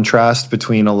a contrast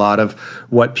between a lot of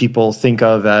what people think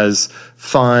of as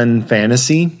fun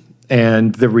fantasy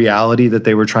and the reality that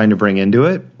they were trying to bring into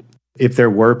it. If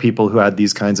there were people who had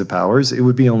these kinds of powers, it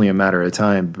would be only a matter of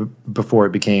time before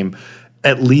it became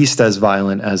at least as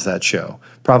violent as that show,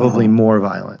 probably more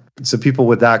violent. So people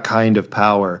with that kind of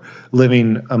power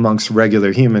living amongst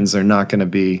regular humans are not going to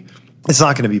be, it's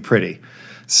not going to be pretty.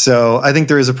 So I think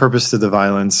there is a purpose to the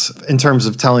violence in terms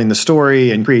of telling the story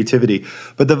and creativity.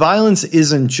 But the violence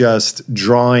isn't just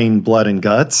drawing blood and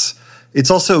guts.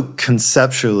 It's also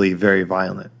conceptually very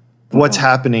violent. What's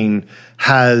happening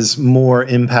has more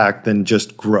impact than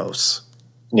just gross.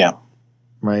 Yeah.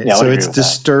 Right? Yeah, so it's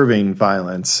disturbing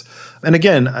violence. And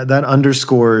again, that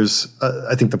underscores,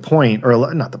 I think, the point,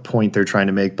 or not the point they're trying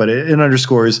to make, but it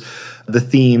underscores the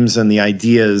themes and the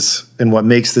ideas and what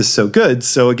makes this so good.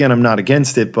 So again, I'm not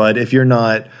against it, but if you're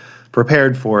not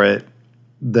prepared for it,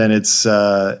 then it's,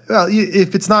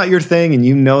 if it's not your thing and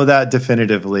you know that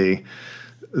definitively,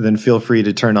 then feel free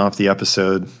to turn off the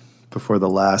episode before the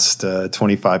last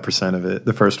 25% of it,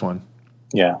 the first one.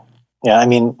 Yeah. Yeah, I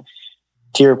mean,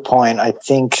 to your point, I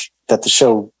think that the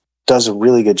show does a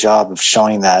really good job of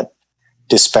showing that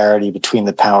disparity between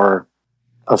the power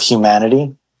of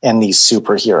humanity and these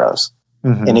superheroes.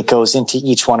 And it goes into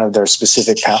each one of their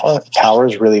specific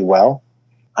powers really well.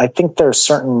 I think there are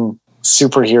certain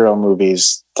superhero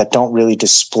movies that don't really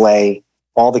display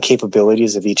all the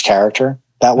capabilities of each character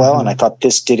that well. And I thought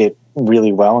this did it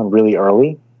really well and really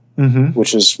early,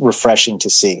 which was refreshing to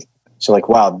see. So like,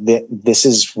 wow, this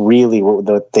is really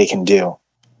what they can do.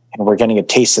 And we're getting a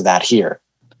taste of that here.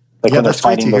 Like when they're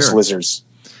fighting those lizards.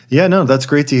 Yeah, no, that's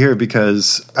great to hear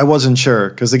because I wasn't sure.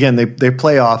 Because again, they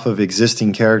play off of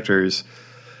existing characters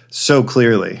so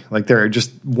clearly. Like they're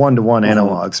just one-to-one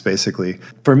analogs, basically.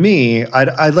 For me,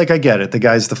 I get it. The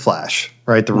guy's the Flash,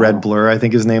 right? The Red Blur, I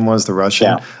think his name was, the Russian.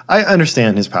 Yeah. I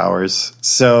understand his powers.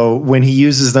 So when he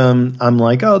uses them, I'm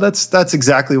like, oh, that's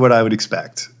exactly what I would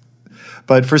expect.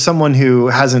 But for someone who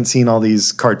hasn't seen all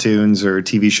these cartoons or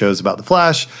TV shows about the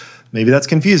Flash, maybe that's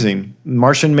confusing.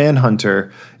 Martian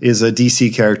Manhunter is a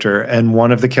DC character, and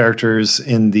one of the characters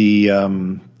in the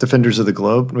Defenders of the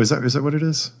Globe. Is that what it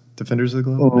is? Defenders of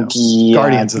the Globe? No. Yeah,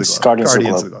 Guardians of the Globe.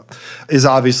 Guardians of the Globe is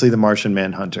obviously the Martian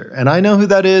Manhunter. And I know who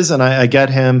that is, and I get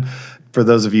him. For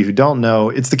those of you who don't know,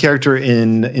 it's the character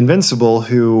in Invincible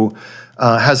who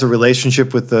has a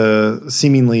relationship with the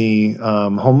seemingly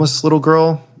homeless little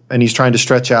girl, and he's trying to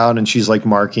stretch out, and she's like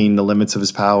marking the limits of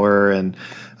his power, and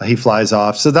he flies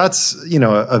off. So that's,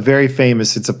 a very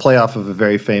famous, it's a playoff of a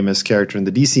very famous character in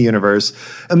the DC universe.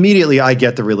 Immediately, I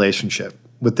get the relationship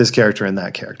with this character and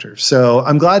that character. So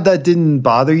I'm glad that didn't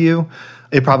bother you.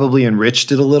 It probably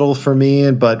enriched it a little for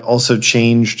me, but also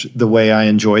changed the way I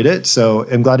enjoyed it. So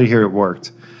I'm glad to hear it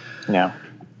worked. Yeah.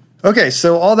 Okay,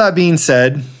 so all that being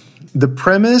said, the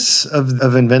premise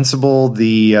of Invincible,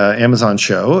 the Amazon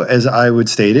show, as I would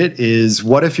state it, is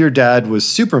what if your dad was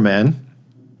Superman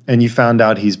and you found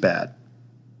out he's bad?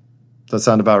 Does that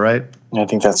sound about right? I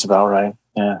think that's about right.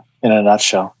 Yeah, in a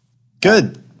nutshell.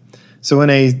 Good. So in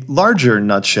a larger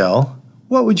nutshell,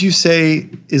 what would you say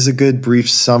is a good brief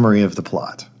summary of the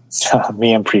plot?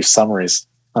 Me and brief summaries.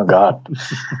 Oh, God.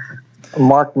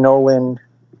 Mark Nolan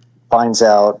finds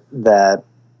out that,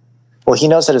 well, he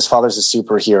knows that his father's a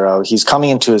superhero. He's coming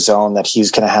into his own, that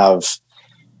he's going to have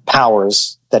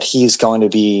powers, that he's going to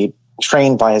be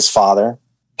trained by his father.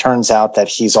 Turns out that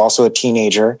he's also a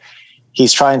teenager.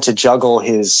 He's trying to juggle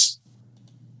his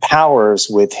powers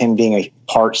with him being a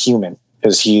part human,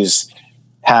 because he's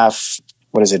half,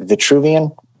 what is it,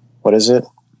 Vitruvian? What is it?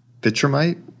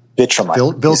 Vitramite?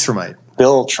 Vitramite. Viltrumite.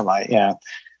 Viltrumite, yeah.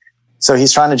 So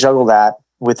he's trying to juggle that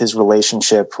with his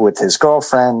relationship with his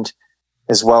girlfriend,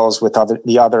 as well as with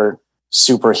the other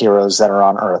superheroes that are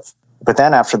on Earth. But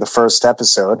then after the first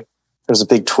episode, there's a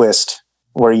big twist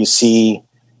where you see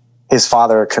his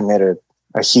father committed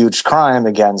a huge crime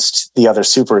against the other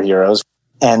superheroes.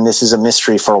 And this is a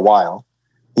mystery for a while.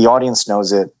 The audience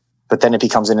knows it, but then it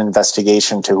becomes an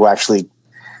investigation to who actually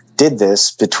did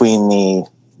this between the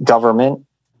government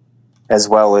as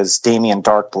well as Damien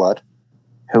Darkblood,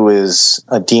 who is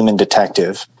a demon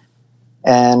detective.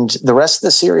 And the rest of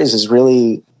the series is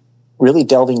really, really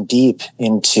delving deep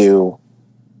into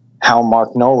how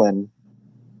Mark Nolan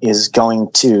is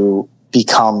going to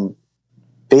become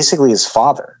basically his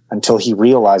father until he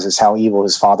realizes how evil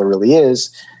his father really is,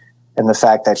 and the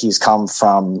fact that he's a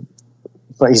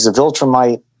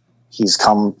Viltrumite, he's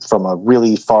come from a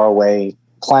really far away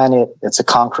planet. It's a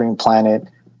conquering planet.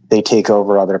 They take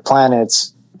over other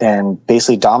planets and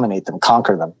basically dominate them,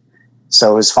 conquer them.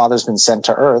 So his father's been sent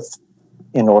to Earth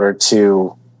in order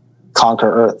to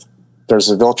conquer Earth. There's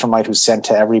a Viltrumite who's sent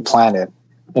to every planet,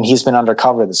 and he's been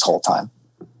undercover this whole time.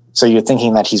 So you're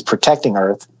thinking that he's protecting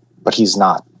Earth, but he's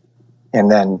not. And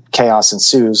then chaos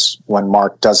ensues when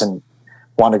Mark doesn't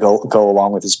want to go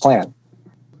along with his plan.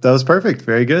 That was perfect.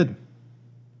 Very good.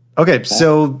 Okay,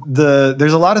 so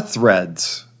there's a lot of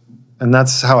threads, and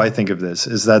that's how I think of this,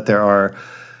 is that there are,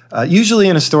 usually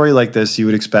in a story like this, you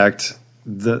would expect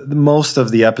the most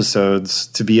of the episodes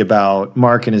to be about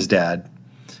Mark and his dad,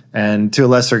 and to a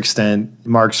lesser extent,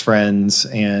 Mark's friends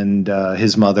and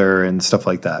his mother and stuff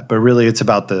like that. But really, it's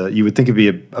about you would think it'd be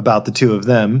about the two of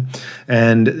them.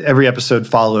 And every episode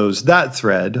follows that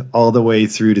thread all the way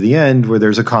through to the end, where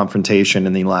there's a confrontation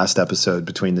in the last episode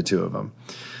between the two of them.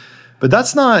 But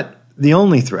that's not the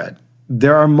only thread.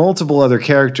 There are multiple other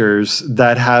characters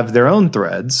that have their own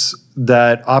threads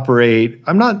that operate,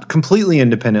 I'm not completely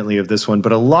independently of this one,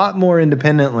 but a lot more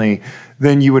independently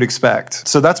than you would expect.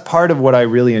 So that's part of what I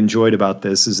really enjoyed about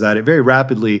this, is that it very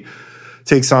rapidly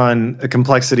takes on a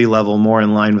complexity level more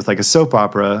in line with like a soap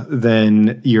opera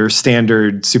than your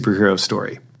standard superhero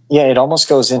story. Yeah, it almost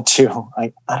goes into,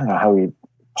 I don't know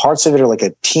parts of it are like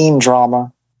a teen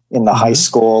drama in the high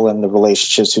school, and the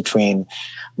relationships between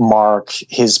Mark,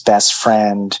 his best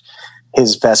friend's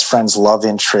love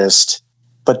interest.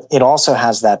 But it also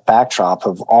has that backdrop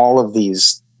of all of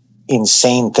these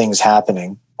insane things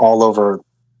happening all over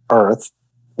Earth,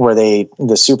 where the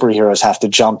superheroes have to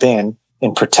jump in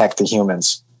and protect the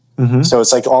humans. Mm-hmm. So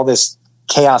it's like all this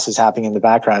chaos is happening in the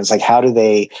background. It's like, how do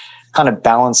they kind of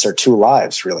balance their two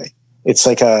lives, really? It's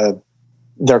like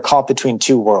they're caught between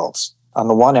two worlds. On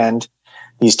the one end,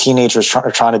 these teenagers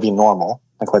are trying to be normal,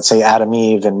 like let's say Adam,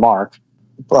 Eve, and Mark,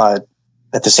 but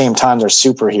at the same time, they're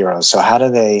superheroes. So how do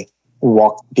they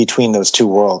walk between those two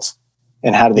worlds,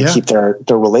 and how do they keep their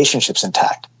relationships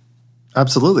intact?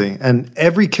 Absolutely. And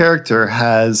every character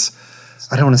has,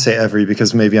 I don't want to say every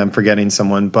because maybe I'm forgetting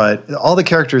someone, but all the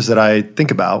characters that I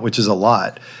think about, which is a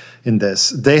lot in this,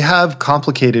 they have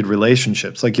complicated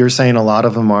relationships. Like you're saying, a lot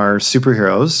of them are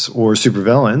superheroes or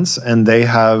supervillains, and they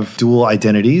have dual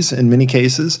identities in many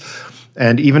cases.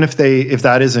 And even if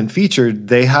that isn't featured,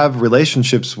 they have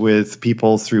relationships with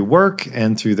people through work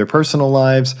and through their personal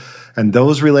lives. And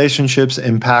those relationships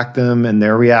impact them and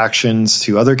their reactions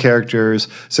to other characters.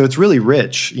 So it's really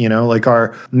rich, like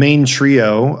our main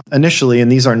trio initially,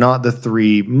 and these are not the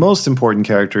three most important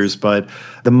characters, but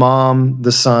the mom,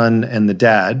 the son, and the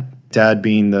dad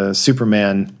being the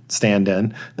Superman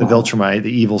stand-in, the Viltrumite,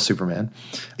 the evil Superman.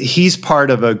 He's part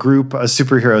of a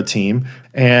superhero team,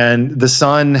 and the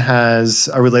son has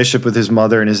a relationship with his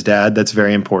mother and his dad that's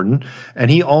very important.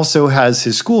 And he also has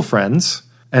his school friends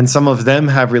And some of them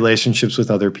have relationships with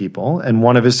other people. And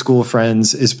one of his school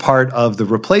friends is part of the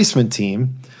replacement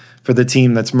team for the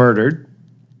team that's murdered.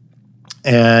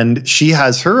 And she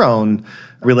has her own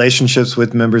relationships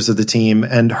with members of the team,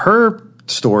 and her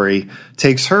story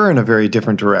takes her in a very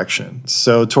different direction.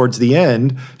 So towards the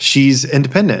end, she's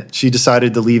independent. She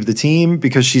decided to leave the team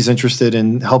because she's interested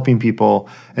in helping people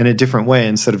in a different way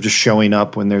instead of just showing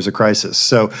up when there's a crisis.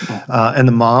 So, and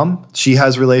the mom, she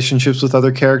has relationships with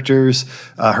other characters.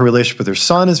 Her relationship with her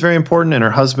son is very important, and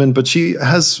her husband, but she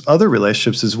has other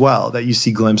relationships as well that you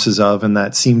see glimpses of, and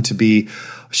that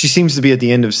she seems to be at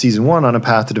the end of season 1 on a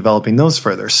path to developing those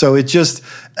further. So it just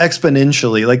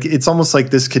exponentially, like, it's almost like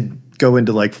this could go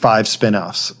into like 5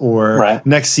 spinoffs, or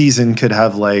next season could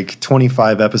have like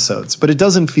 25 episodes, but it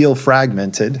doesn't feel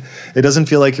fragmented. It doesn't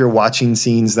feel like you're watching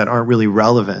scenes that aren't really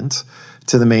relevant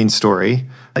to the main story,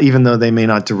 even though they may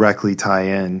not directly tie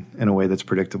in a way that's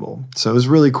predictable. So it was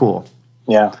really cool.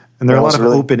 Yeah. And there are a lot of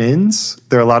open ends.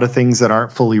 There are a lot of things that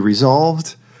aren't fully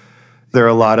resolved. There are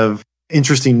a lot of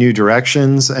interesting new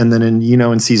directions, and then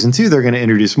in season 2 they're going to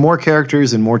introduce more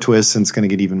characters and more twists, and it's going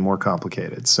to get even more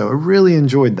complicated. So I really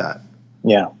enjoyed that.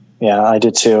 Yeah, I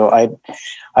did too.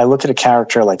 I look at a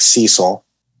character like Cecil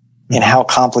and how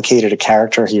complicated a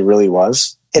character he really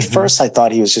was. At first I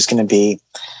thought he was just going to be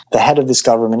the head of this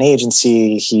government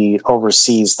agency. He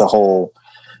oversees the whole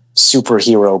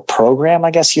superhero program,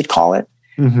 I guess you'd call it.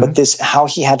 But how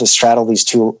he had to straddle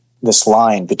this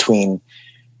line between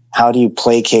how do you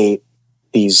placate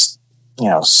these,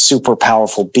 super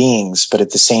powerful beings, but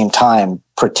at the same time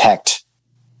protect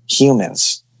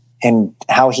humans, and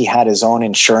how he had his own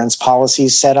insurance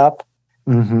policies set up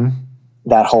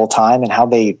that whole time, and how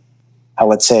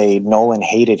let's say Nolan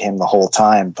hated him the whole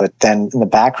time. But then in the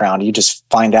background, you just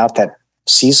find out that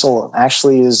Cecil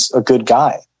actually is a good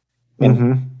guy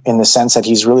in the sense that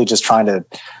he's really just trying to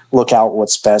look out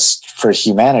what's best for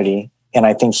humanity. And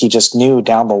I think he just knew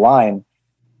down the line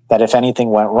that if anything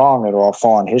went wrong, it'll all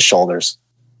fall on his shoulders.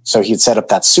 So he'd set up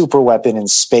that super weapon in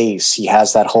space. He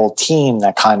has that whole team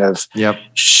that kind of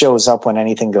shows up when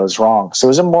anything goes wrong. So it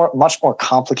was a much more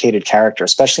complicated character,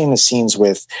 especially in the scenes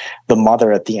with the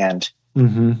mother at the end,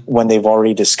 when they've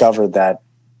already discovered that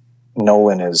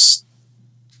Nolan is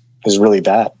really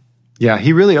bad. Yeah,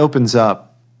 he really opens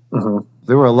up.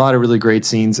 There were a lot of really great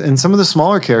scenes, and some of the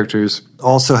smaller characters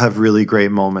also have really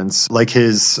great moments, like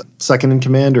his second in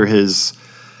command or his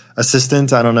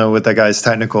assistant. I don't know what that guy's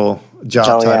technical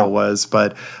job title was,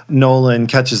 but Nolan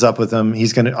catches up with him.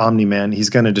 He's going to Omni-Man. He's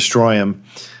going to destroy him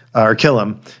or kill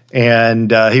him.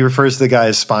 And he refers to the guy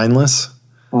as spineless.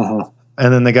 And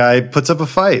then the guy puts up a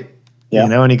fight,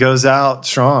 and he goes out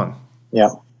strong. Yeah.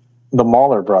 The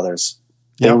Mauler brothers,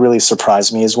 they really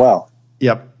surprised me as well.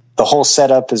 The whole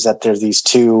setup is that there's these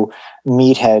 2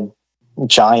 meathead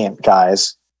giant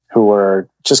guys who are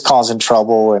just causing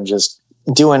trouble and just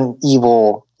doing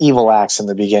evil acts in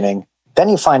the beginning. Then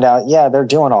you find out, they're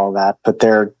doing all that, but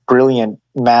they're brilliant,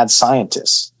 mad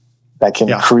scientists that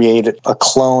can create a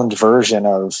cloned version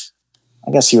of,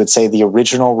 I guess you would say, the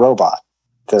original robot,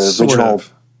 the original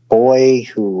boy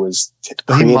who was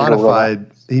created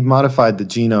he modified the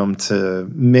genome to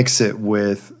mix it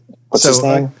with what's his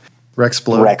name?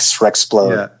 Rexplode.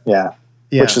 Rexplode. Yeah.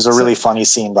 Which is a really funny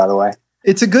scene, by the way.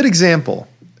 It's a good example.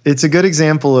 It's a good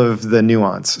example of the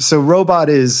nuance. So Robot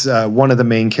is one of the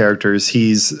main characters.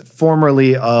 He's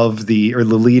formerly the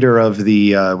leader of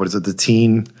the, the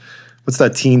teen, what's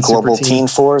that teen? Global Teen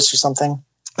Force or something?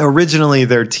 Originally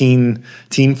they're Teen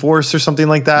Force or something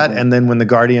like that. And then when the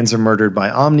Guardians are murdered by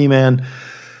Omni-Man,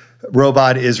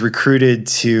 Robot is recruited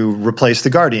to replace the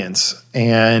Guardians.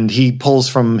 And he pulls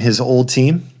from his old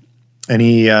team, and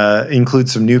he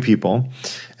includes some new people.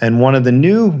 And one of the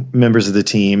new members of the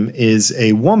team is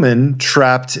a woman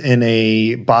trapped in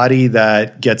a body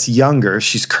that gets younger.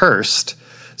 She's cursed.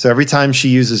 So every time she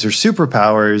uses her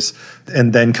superpowers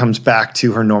and then comes back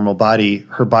to her normal body,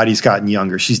 her body's gotten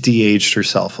younger. She's de-aged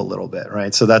herself a little bit,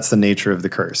 right? So that's the nature of the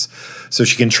curse. So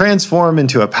she can transform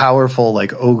into a powerful,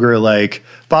 like ogre-like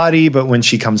body, but when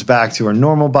she comes back to her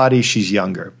normal body, she's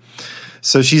younger.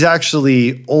 So she's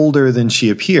actually older than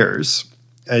she appears.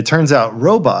 It turns out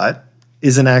Robot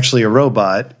isn't actually a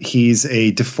robot. He's a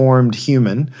deformed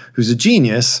human who's a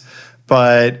genius,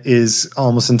 but is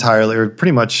almost entirely, or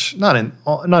pretty much, not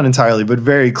entirely, but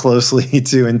very closely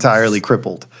to entirely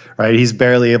crippled, right? He's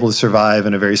barely able to survive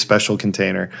in a very special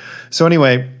container. So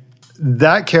anyway,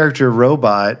 that character,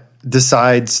 Robot,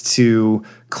 decides to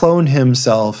clone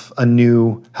himself a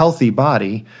new healthy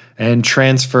body and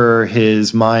transfer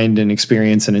his mind and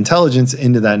experience and intelligence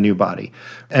into that new body.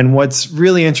 And what's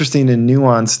really interesting and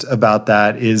nuanced about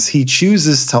that is he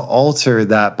chooses to alter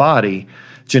that body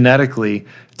genetically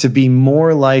to be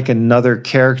more like another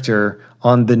character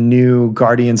on the new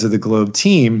Guardians of the Globe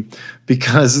team,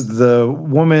 because the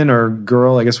woman or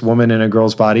girl, I guess woman in a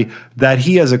girl's body, that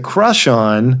he has a crush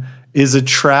on is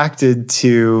attracted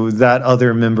to that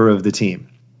other member of the team.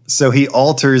 So he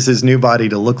alters his new body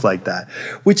to look like that,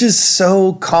 which is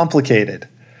so complicated.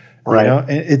 Right. You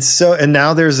know? And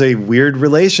now there's a weird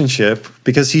relationship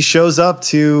because he shows up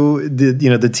to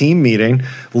the team meeting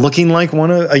looking like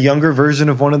a younger version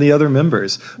of one of the other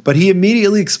members, but he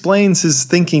immediately explains his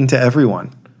thinking to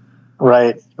everyone.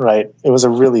 Right. It was a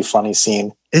really funny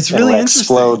scene. It's really interesting.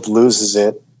 Explode loses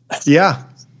it. Yeah.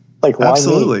 Like, why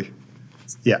absolutely. me?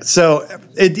 Yeah, so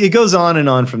it goes on and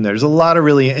on from there. There's a lot of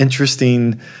really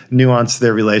interesting nuance to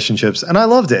their relationships, and I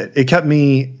loved it. It kept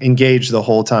me engaged the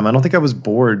whole time. I don't think I was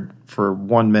bored for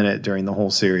 1 minute during the whole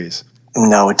series.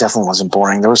 No, it definitely wasn't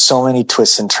boring. There were so many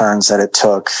twists and turns that it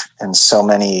took, and so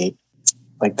many,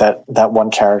 like that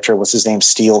one character, what's his name,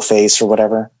 Steelface or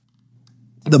whatever?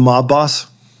 The mob boss?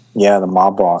 Yeah, the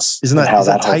mob boss. Isn't that, is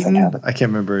that Titan? I can't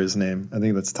remember his name. I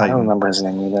think that's Titan. I don't remember his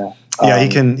name either. Yeah,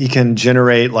 he can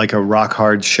generate like a rock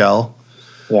hard shell.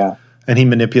 Yeah. And he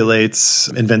manipulates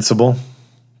Invincible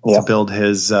to build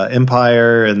his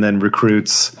empire, and then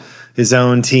recruits his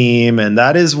own team. And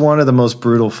that is one of the most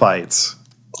brutal fights.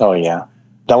 Oh, yeah.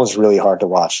 That was really hard to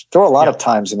watch. There were a lot of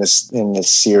times in this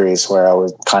series where I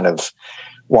was kind of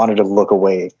wanted to look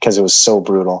away because it was so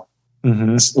brutal.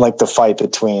 Mm-hmm. It's like the fight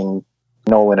between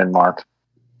Nolan and Mark.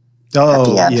 Oh, at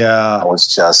the end. yeah. That was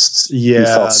just, you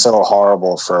felt so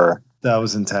horrible for... That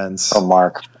was intense. For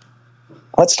Mark.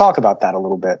 Let's talk about that a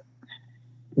little bit.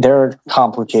 Their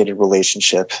complicated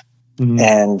relationship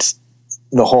and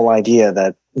the whole idea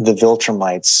that the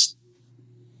Viltrumites,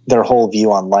 their whole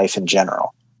view on life in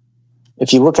general.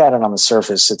 If you look at it on the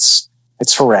surface,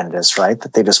 it's horrendous, right?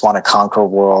 That they just want to conquer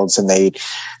worlds, and they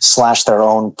slash their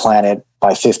own planet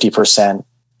by 50%,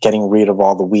 getting rid of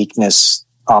all the weakness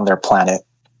on their planet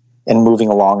and moving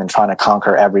along and trying to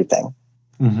conquer everything.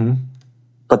 Mm-hmm.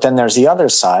 But then there's the other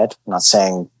side. I'm not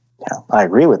saying I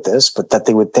agree with this, but that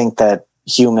they would think that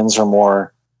humans are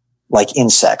more like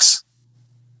insects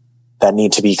that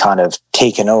need to be kind of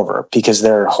taken over because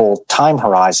their whole time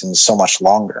horizon is so much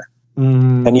longer.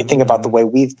 Mm-hmm. And you think about the way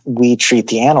we treat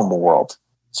the animal world.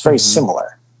 It's very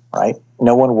similar, right?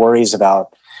 No one worries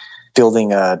about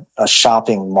building a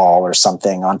shopping mall or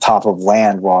something on top of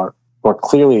land where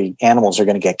clearly animals are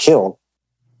going to get killed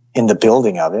in the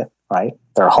building of it, right?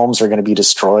 Their homes are going to be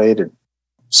destroyed, and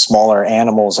smaller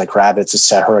animals like rabbits,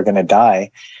 etc., are going to die.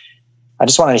 I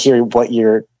just wanted to hear what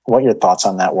your thoughts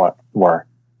on that were.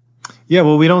 Yeah,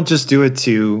 well, we don't just do it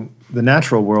to the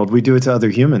natural world. We do it to other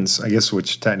humans, I guess,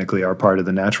 which technically are part of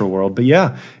the natural world. But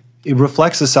yeah, it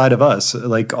reflects a side of us,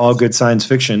 like all good science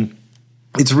fiction.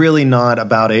 It's really not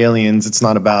about aliens. It's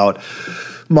not about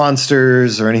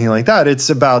monsters or anything like that. It's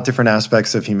about different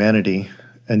aspects of humanity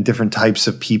and different types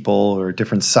of people or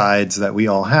different sides that we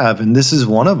all have. And this is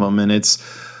one of them. And it's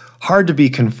hard to be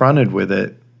confronted with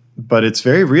it, but it's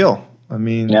very real. I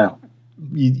mean,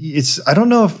 I don't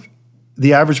know if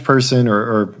the average person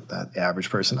or not the average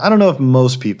person, I don't know if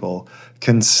most people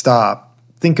can stop,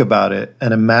 think about it,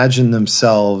 and imagine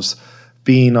themselves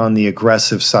being on the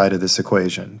aggressive side of this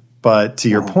equation. But to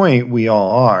your point, we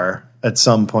all are at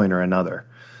some point or another.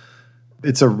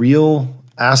 It's a real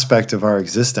aspect of our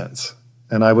existence.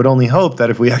 And I would only hope that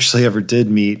if we actually ever did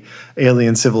meet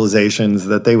alien civilizations,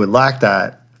 that they would lack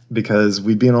that, because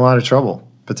we'd be in a lot of trouble,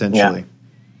 potentially.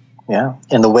 Yeah.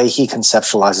 And the way he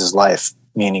conceptualizes life,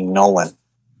 meaning Nolan,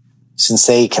 since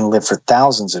they can live for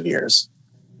thousands of years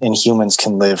and humans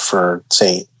can live for,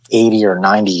 say, 80 or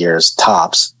 90 years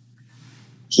tops,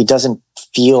 he doesn't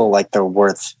feel like they're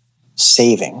worth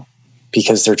saving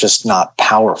because they're just not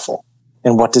powerful.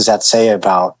 And what does that say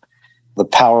about the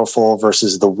powerful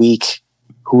versus the weak?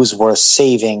 Who's worth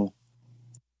saving?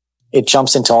 It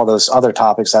jumps into all those other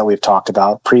topics that we've talked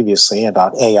about previously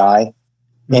about AI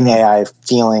and AI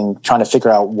trying to figure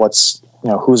out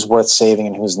who's worth saving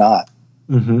and who's not.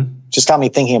 Mm-hmm. Just got me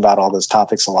thinking about all those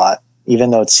topics a lot,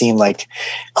 even though it seemed like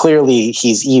clearly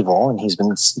he's evil and he's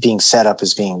been being set up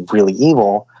as being really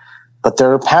evil. But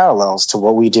there are parallels to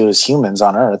what we do as humans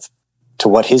on Earth to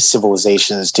what his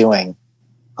civilization is doing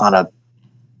on a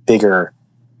bigger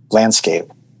landscape.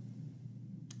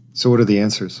 So what are the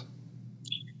answers?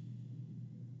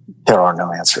 There are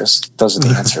no answers. Those are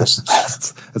the answers.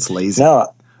 That's lazy.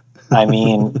 No, I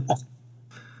mean,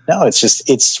 no,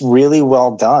 it's really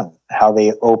well done how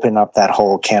they open up that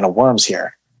whole can of worms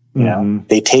here. You know,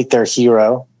 they take their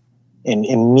hero and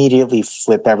immediately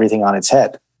flip everything on its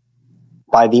head.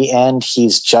 By the end,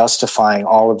 he's justifying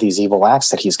all of these evil acts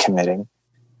that he's committing.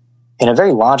 in a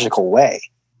very logical way,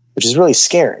 which is really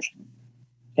scary,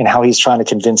 in how he's trying to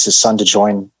convince his son to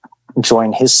join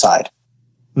his side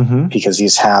because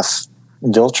he's half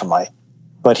Viltrumite.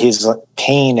 But his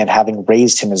pain at having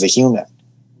raised him as a human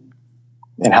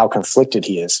and how conflicted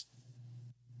he is,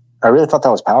 I really thought that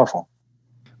was powerful.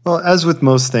 Well, as with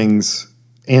most things,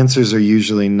 answers are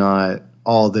usually not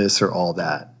all this or all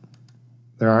that.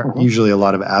 There aren't usually a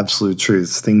lot of absolute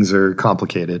truths. Things are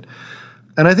complicated.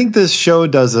 And I think this show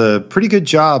does a pretty good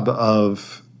job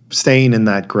of staying in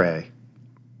that gray,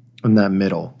 in that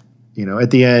middle. You know, at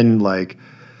the end, like,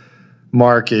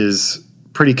 Mark is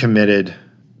pretty committed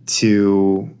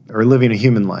to or living a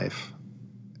human life,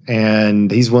 and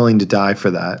he's willing to die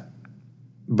for that.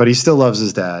 But he still loves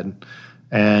his dad,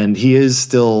 and he is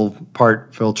still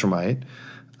part Viltrumite.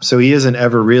 So he isn't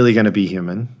ever really going to be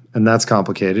human, and that's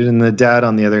complicated. And the dad,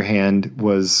 on the other hand,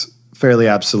 was fairly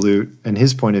absolute in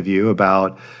his point of view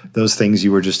about those things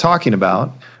you were just talking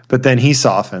about. But then he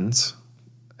softens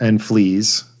and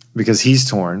flees because he's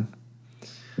torn.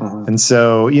 And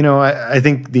so, you know, I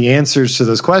think the answers to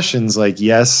those questions, like,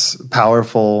 yes,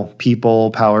 powerful people,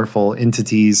 powerful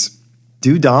entities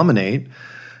do dominate.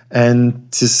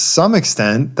 And to some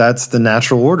extent, that's the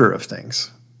natural order of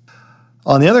things.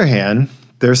 On the other hand,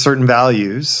 there are certain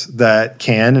values that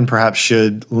can and perhaps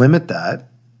should limit that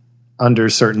under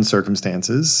certain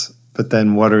circumstances. But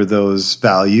then what are those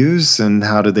values and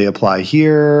how do they apply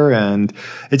here? And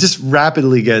it just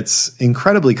rapidly gets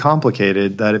incredibly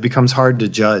complicated that it becomes hard to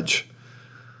judge.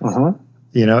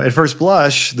 You know, at first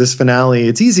blush, this finale,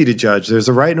 it's easy to judge. There's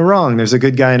a right and a wrong. There's a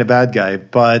good guy and a bad guy.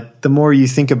 But the more you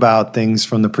think about things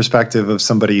from the perspective of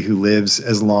somebody who lives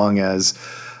as long as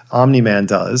Omni-Man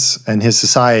does and his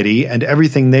society and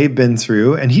everything they've been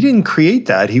through, and he didn't create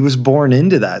that. He was born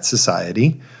into that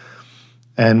society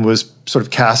and was sort of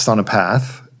cast on a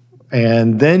path.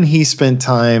 And then he spent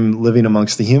time living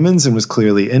amongst the humans and was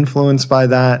clearly influenced by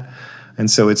that.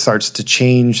 And so it starts to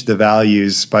change the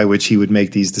values by which he would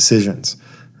make these decisions,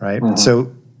 right?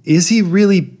 So is he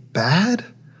really bad?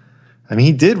 I mean,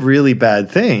 he did really bad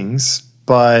things,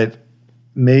 but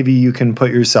maybe you can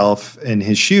put yourself in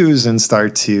his shoes and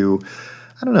start to,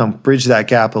 I don't know, bridge that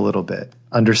gap a little bit.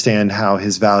 Understand how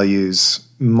his values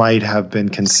might have been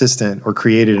consistent or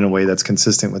created in a way that's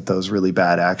consistent with those really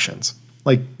bad actions.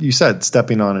 Like you said,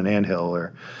 stepping on an anthill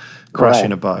or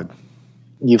crushing a bug.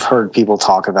 You've heard people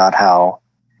talk about how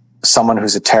someone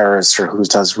who's a terrorist or who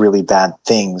does really bad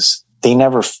things, they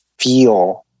never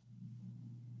feel,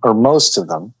 or most of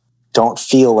them don't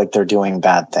feel like they're doing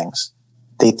bad things.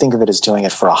 They think of it as doing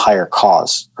it for a higher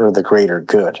cause or the greater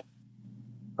good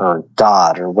or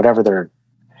God or whatever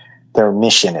their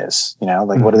mission is. You know,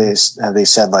 like what have they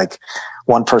said? Like,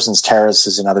 one person's terrorist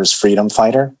is another's freedom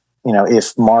fighter. You know,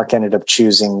 if Mark ended up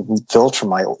choosing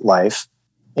Viltrumite life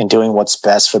and doing what's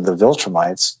best for the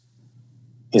Viltrumites,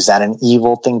 is that an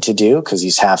evil thing to do because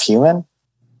he's half human?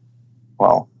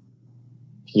 Well,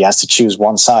 he has to choose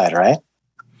one side, right?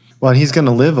 Well, he's going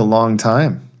to live a long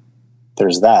time.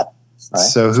 There's that. Right?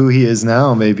 So who he is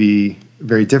now may be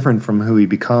very different from who he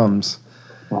becomes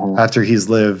after he's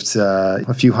lived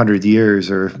a few hundred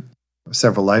years or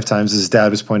several lifetimes. As Dad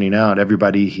was pointing out,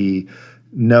 everybody he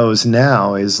knows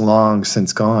now is long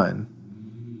since gone.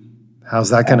 How's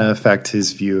that going to affect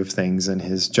his view of things and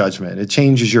his judgment? It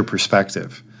changes your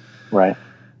perspective. Right.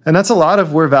 And that's a lot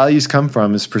of where values come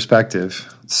from, is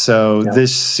perspective. So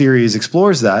this series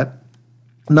explores that,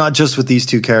 not just with these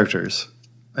two characters.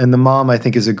 And the mom, I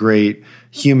think, is a great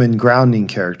human grounding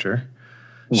character.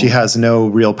 She has no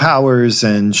real powers,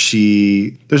 and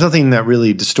there's nothing that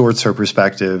really distorts her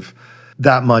perspective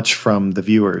that much from the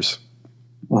viewers.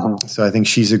 So I think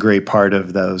she's a great part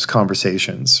of those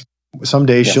conversations.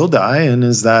 Someday she'll die, and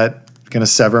is that going to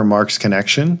sever Mark's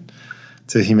connection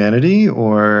to humanity?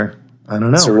 Or, I don't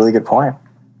know. That's a really good point.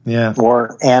 Yeah.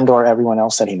 Or everyone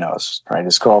else that he knows, right?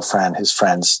 His girlfriend, his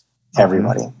friends,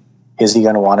 everybody. Is he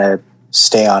going to want to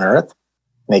stay on Earth,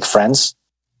 make friends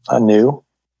anew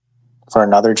for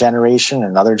another generation,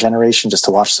 just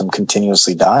to watch them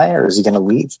continuously die? Or is he going to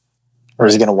leave? Or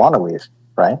is he going to want to leave,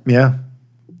 right? Yeah.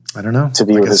 I don't know. To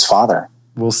be with his father.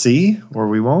 We'll see, or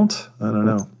we won't. I don't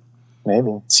know.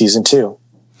 Maybe. Season 2.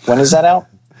 When is that out?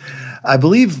 I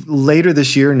believe later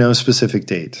this year, no specific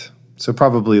date. So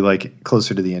probably like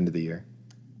closer to the end of the year.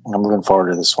 I'm looking forward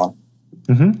to this one.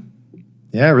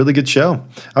 Yeah, really good show.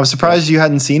 I was surprised you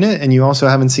hadn't seen it, and you also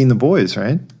haven't seen The Boys,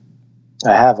 right?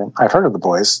 I haven't. I've heard of The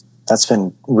Boys. That's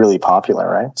been really popular,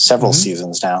 right? Several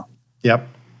seasons now. Yep.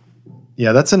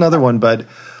 Yeah, that's another one, but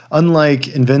unlike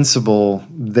Invincible,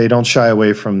 they don't shy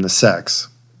away from the sex.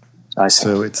 I see.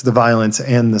 So it's the violence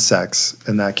and the sex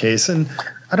in that case. And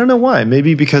I don't know why.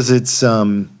 Maybe because it's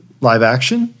live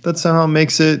action. That somehow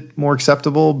makes it more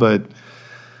acceptable. But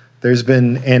there's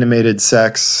been animated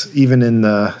sex even in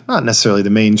the, not necessarily the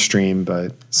mainstream,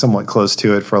 but somewhat close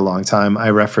to it for a long time. I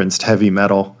referenced Heavy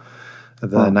Metal, the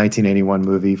 1981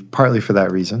 movie, partly for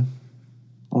that reason.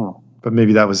 But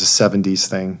maybe that was a 70s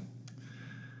thing.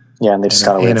 Yeah, and they just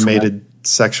got away animated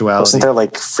sexuality. Wasn't there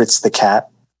like Fritz the Cat?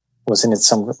 Wasn't it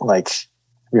some like,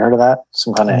 have you heard of that?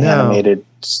 Some kind of animated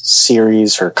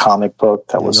series or comic book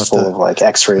that was full of like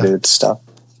X-rated stuff.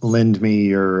 Lend me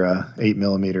your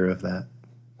 8mm of that.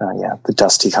 Oh yeah, the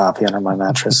dusty copy under my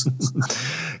mattress.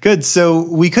 Good. So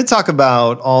we could talk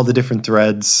about all the different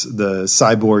threads, the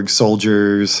cyborg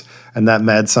soldiers and that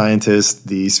mad scientist,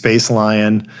 the space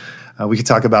lion. We could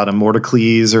talk about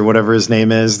Immortacles or whatever his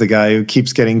name is, the guy who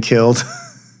keeps getting killed.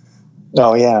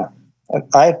 Oh yeah.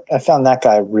 I found that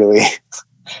guy really,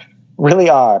 really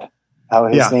odd how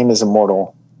his name is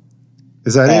Immortal.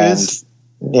 Is that it?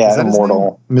 Yeah,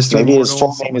 Immortal. Mr. Maybe Immortal? his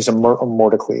full name is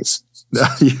Immortacles. Yeah,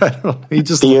 I don't know. He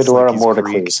just Theodore looks like he's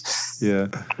Immortacles. Greek. Yeah.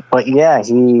 But yeah,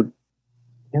 he's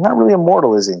not really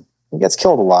immortal, is he? He gets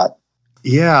killed a lot.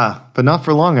 Yeah, but not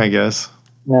for long, I guess.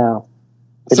 No.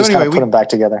 They just kind of put him back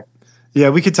together. Yeah,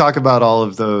 we could talk about all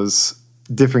of those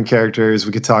different characters.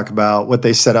 We could talk about what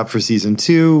they set up for season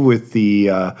 2 with the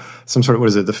some sort of, what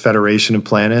is it, the Federation of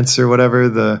Planets or whatever,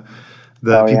 the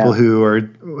people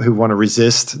who want to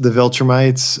resist the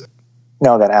Viltrumites.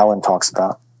 No, that Alan talks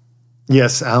about.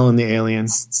 Yes, Alan the alien.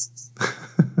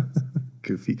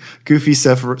 Goofy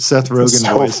Seth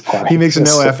Rogen voice. Funny. He makes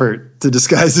no effort to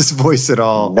disguise his voice at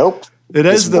all. Nope. That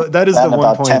is the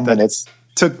one point 10 that minutes.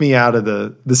 took me out of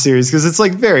the series, because it's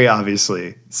like very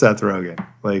obviously Seth Rogen.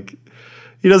 Like,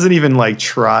 he doesn't even like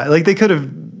try. Like, they could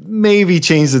have maybe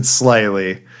changed it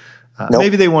slightly. Nope.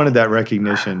 Maybe they wanted that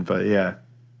recognition, but yeah.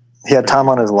 He had time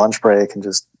on his lunch break and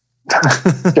just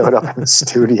showed up in the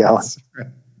studio.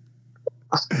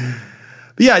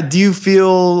 But yeah, do you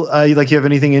feel like you have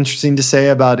anything interesting to say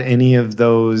about any of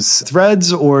those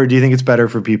threads, or do you think it's better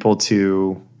for people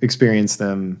to experience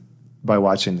them by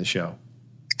watching the show?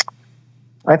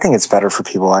 I think it's better for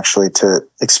people actually to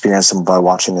experience them by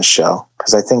watching the show,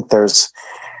 because I think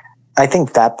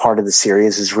that part of the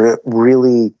series is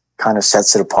really kind of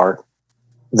sets it apart,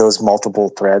 those multiple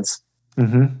threads.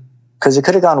 Because it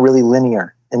could have gone really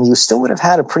linear and you still would have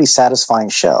had a pretty satisfying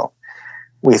show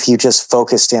if you just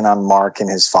focused in on Mark and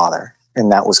his father.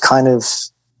 And that was kind of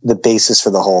the basis for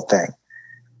the whole thing.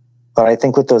 But I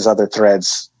think with those other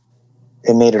threads,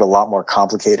 it made it a lot more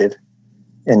complicated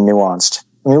and nuanced.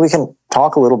 I mean, we can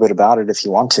talk a little bit about it if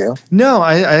you want to. No,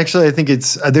 I think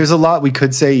it's, there's a lot we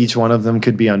could say. Each one of them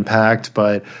could be unpacked.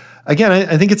 But again,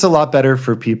 I think it's a lot better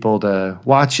for people to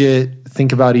watch it,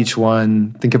 think about each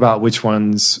one, think about which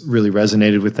ones really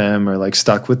resonated with them or like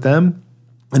stuck with them,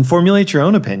 and formulate your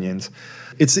own opinions.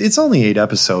 It's only 8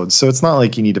 episodes, so it's not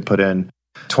like you need to put in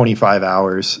 25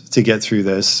 hours to get through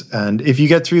this. And if you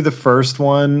get through the first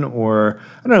one, or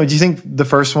I don't know, do you think the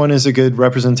first one is a good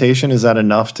representation? Is that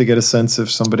enough to get a sense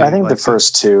of somebody? I think the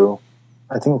first two,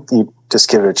 I think you just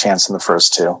give it a chance in the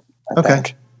first two. I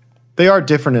think. They are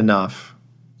different enough.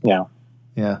 Yeah.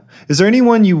 Yeah. Is there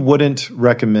anyone you wouldn't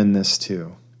recommend this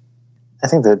to? I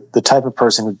think that the type of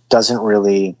person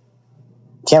who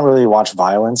can't really watch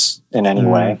violence in any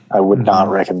way, I would not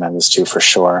recommend this to for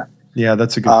sure. Yeah,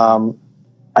 that's a good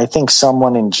I think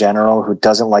someone in general who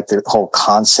doesn't like the whole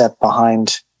concept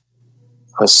behind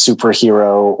a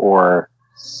superhero or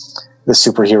the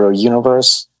superhero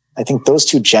universe, I think those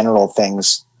two general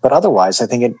things, but otherwise I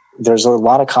think there's a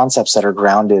lot of concepts that are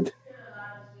grounded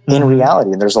in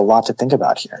reality, and there's a lot to think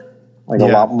about here. A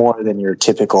lot more than your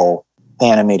typical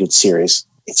animated series.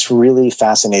 It's really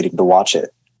fascinating to watch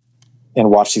it and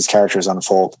watch these characters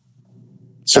unfold.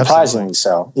 Surprisingly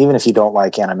so. Even if you don't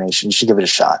like animation, you should give it a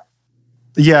shot.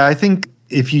 Yeah, I think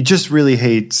if you just really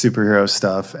hate superhero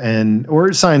stuff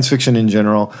or science fiction in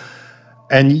general,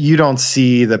 and you don't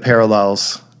see the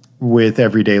parallels with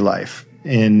everyday life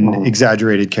in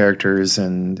exaggerated characters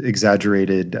and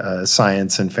exaggerated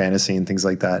science and fantasy and things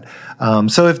like that.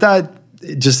 So if that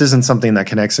just isn't something that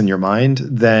connects in your mind,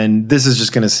 then this is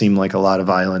just going to seem like a lot of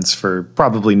violence for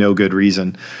probably no good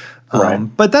reason. Right.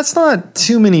 But that's not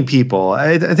too many people.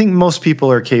 I think most people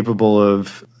are capable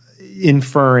of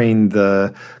inferring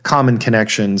the common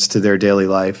connections to their daily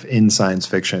life in science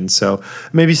fiction. So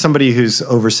maybe somebody who's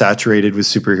oversaturated with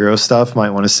superhero stuff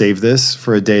might want to save this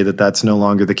for a day that's no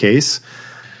longer the case.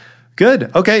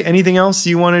 Good. Okay. Anything else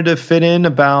you wanted to fit in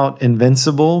about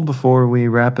Invincible before we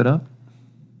wrap it up?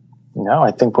 No,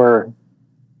 I think we're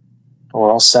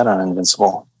all set on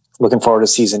Invincible. Looking forward to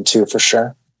season 2 for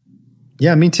sure.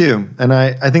 Yeah, me too. And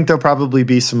I think there'll probably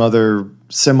be some other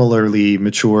similarly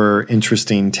mature,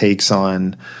 interesting takes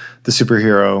on the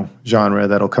superhero genre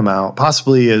that'll come out,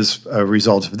 possibly as a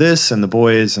result of this and The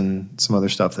Boys and some other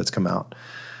stuff that's come out.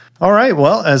 All right.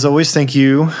 Well, as always, thank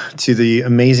you to the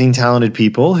amazing, talented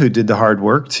people who did the hard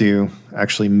work to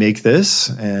actually make this.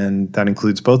 And that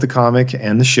includes both the comic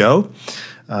and the show.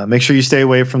 Make sure you stay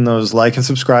away from those like and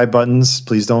subscribe buttons.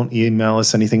 Please don't email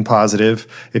us anything positive.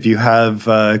 If you have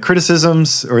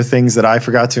criticisms or things that I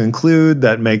forgot to include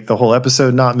that make the whole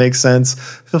episode not make sense,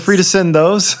 feel free to send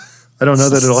those. I don't know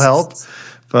that it'll help,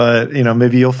 but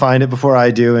maybe you'll find it before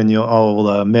I do, and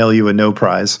I'll mail you a no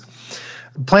prize.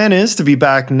 The plan is to be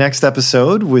back next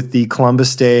episode with the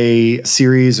Columbus Day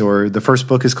series, or the first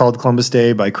book is called Columbus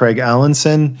Day by Craig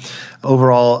Allenson.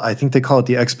 Overall, I think they call it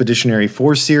the Expeditionary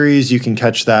Force series. You can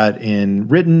catch that in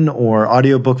written or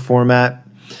audiobook format.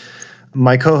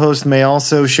 My co-host may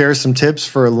also share some tips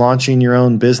for launching your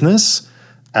own business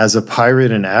as a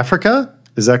pirate in Africa.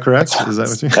 Is that correct? Is that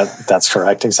what you? That's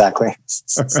correct. Exactly.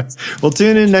 All right. Well,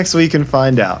 tune in next week and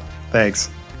find out. Thanks.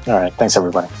 All right. Thanks,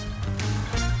 everybody.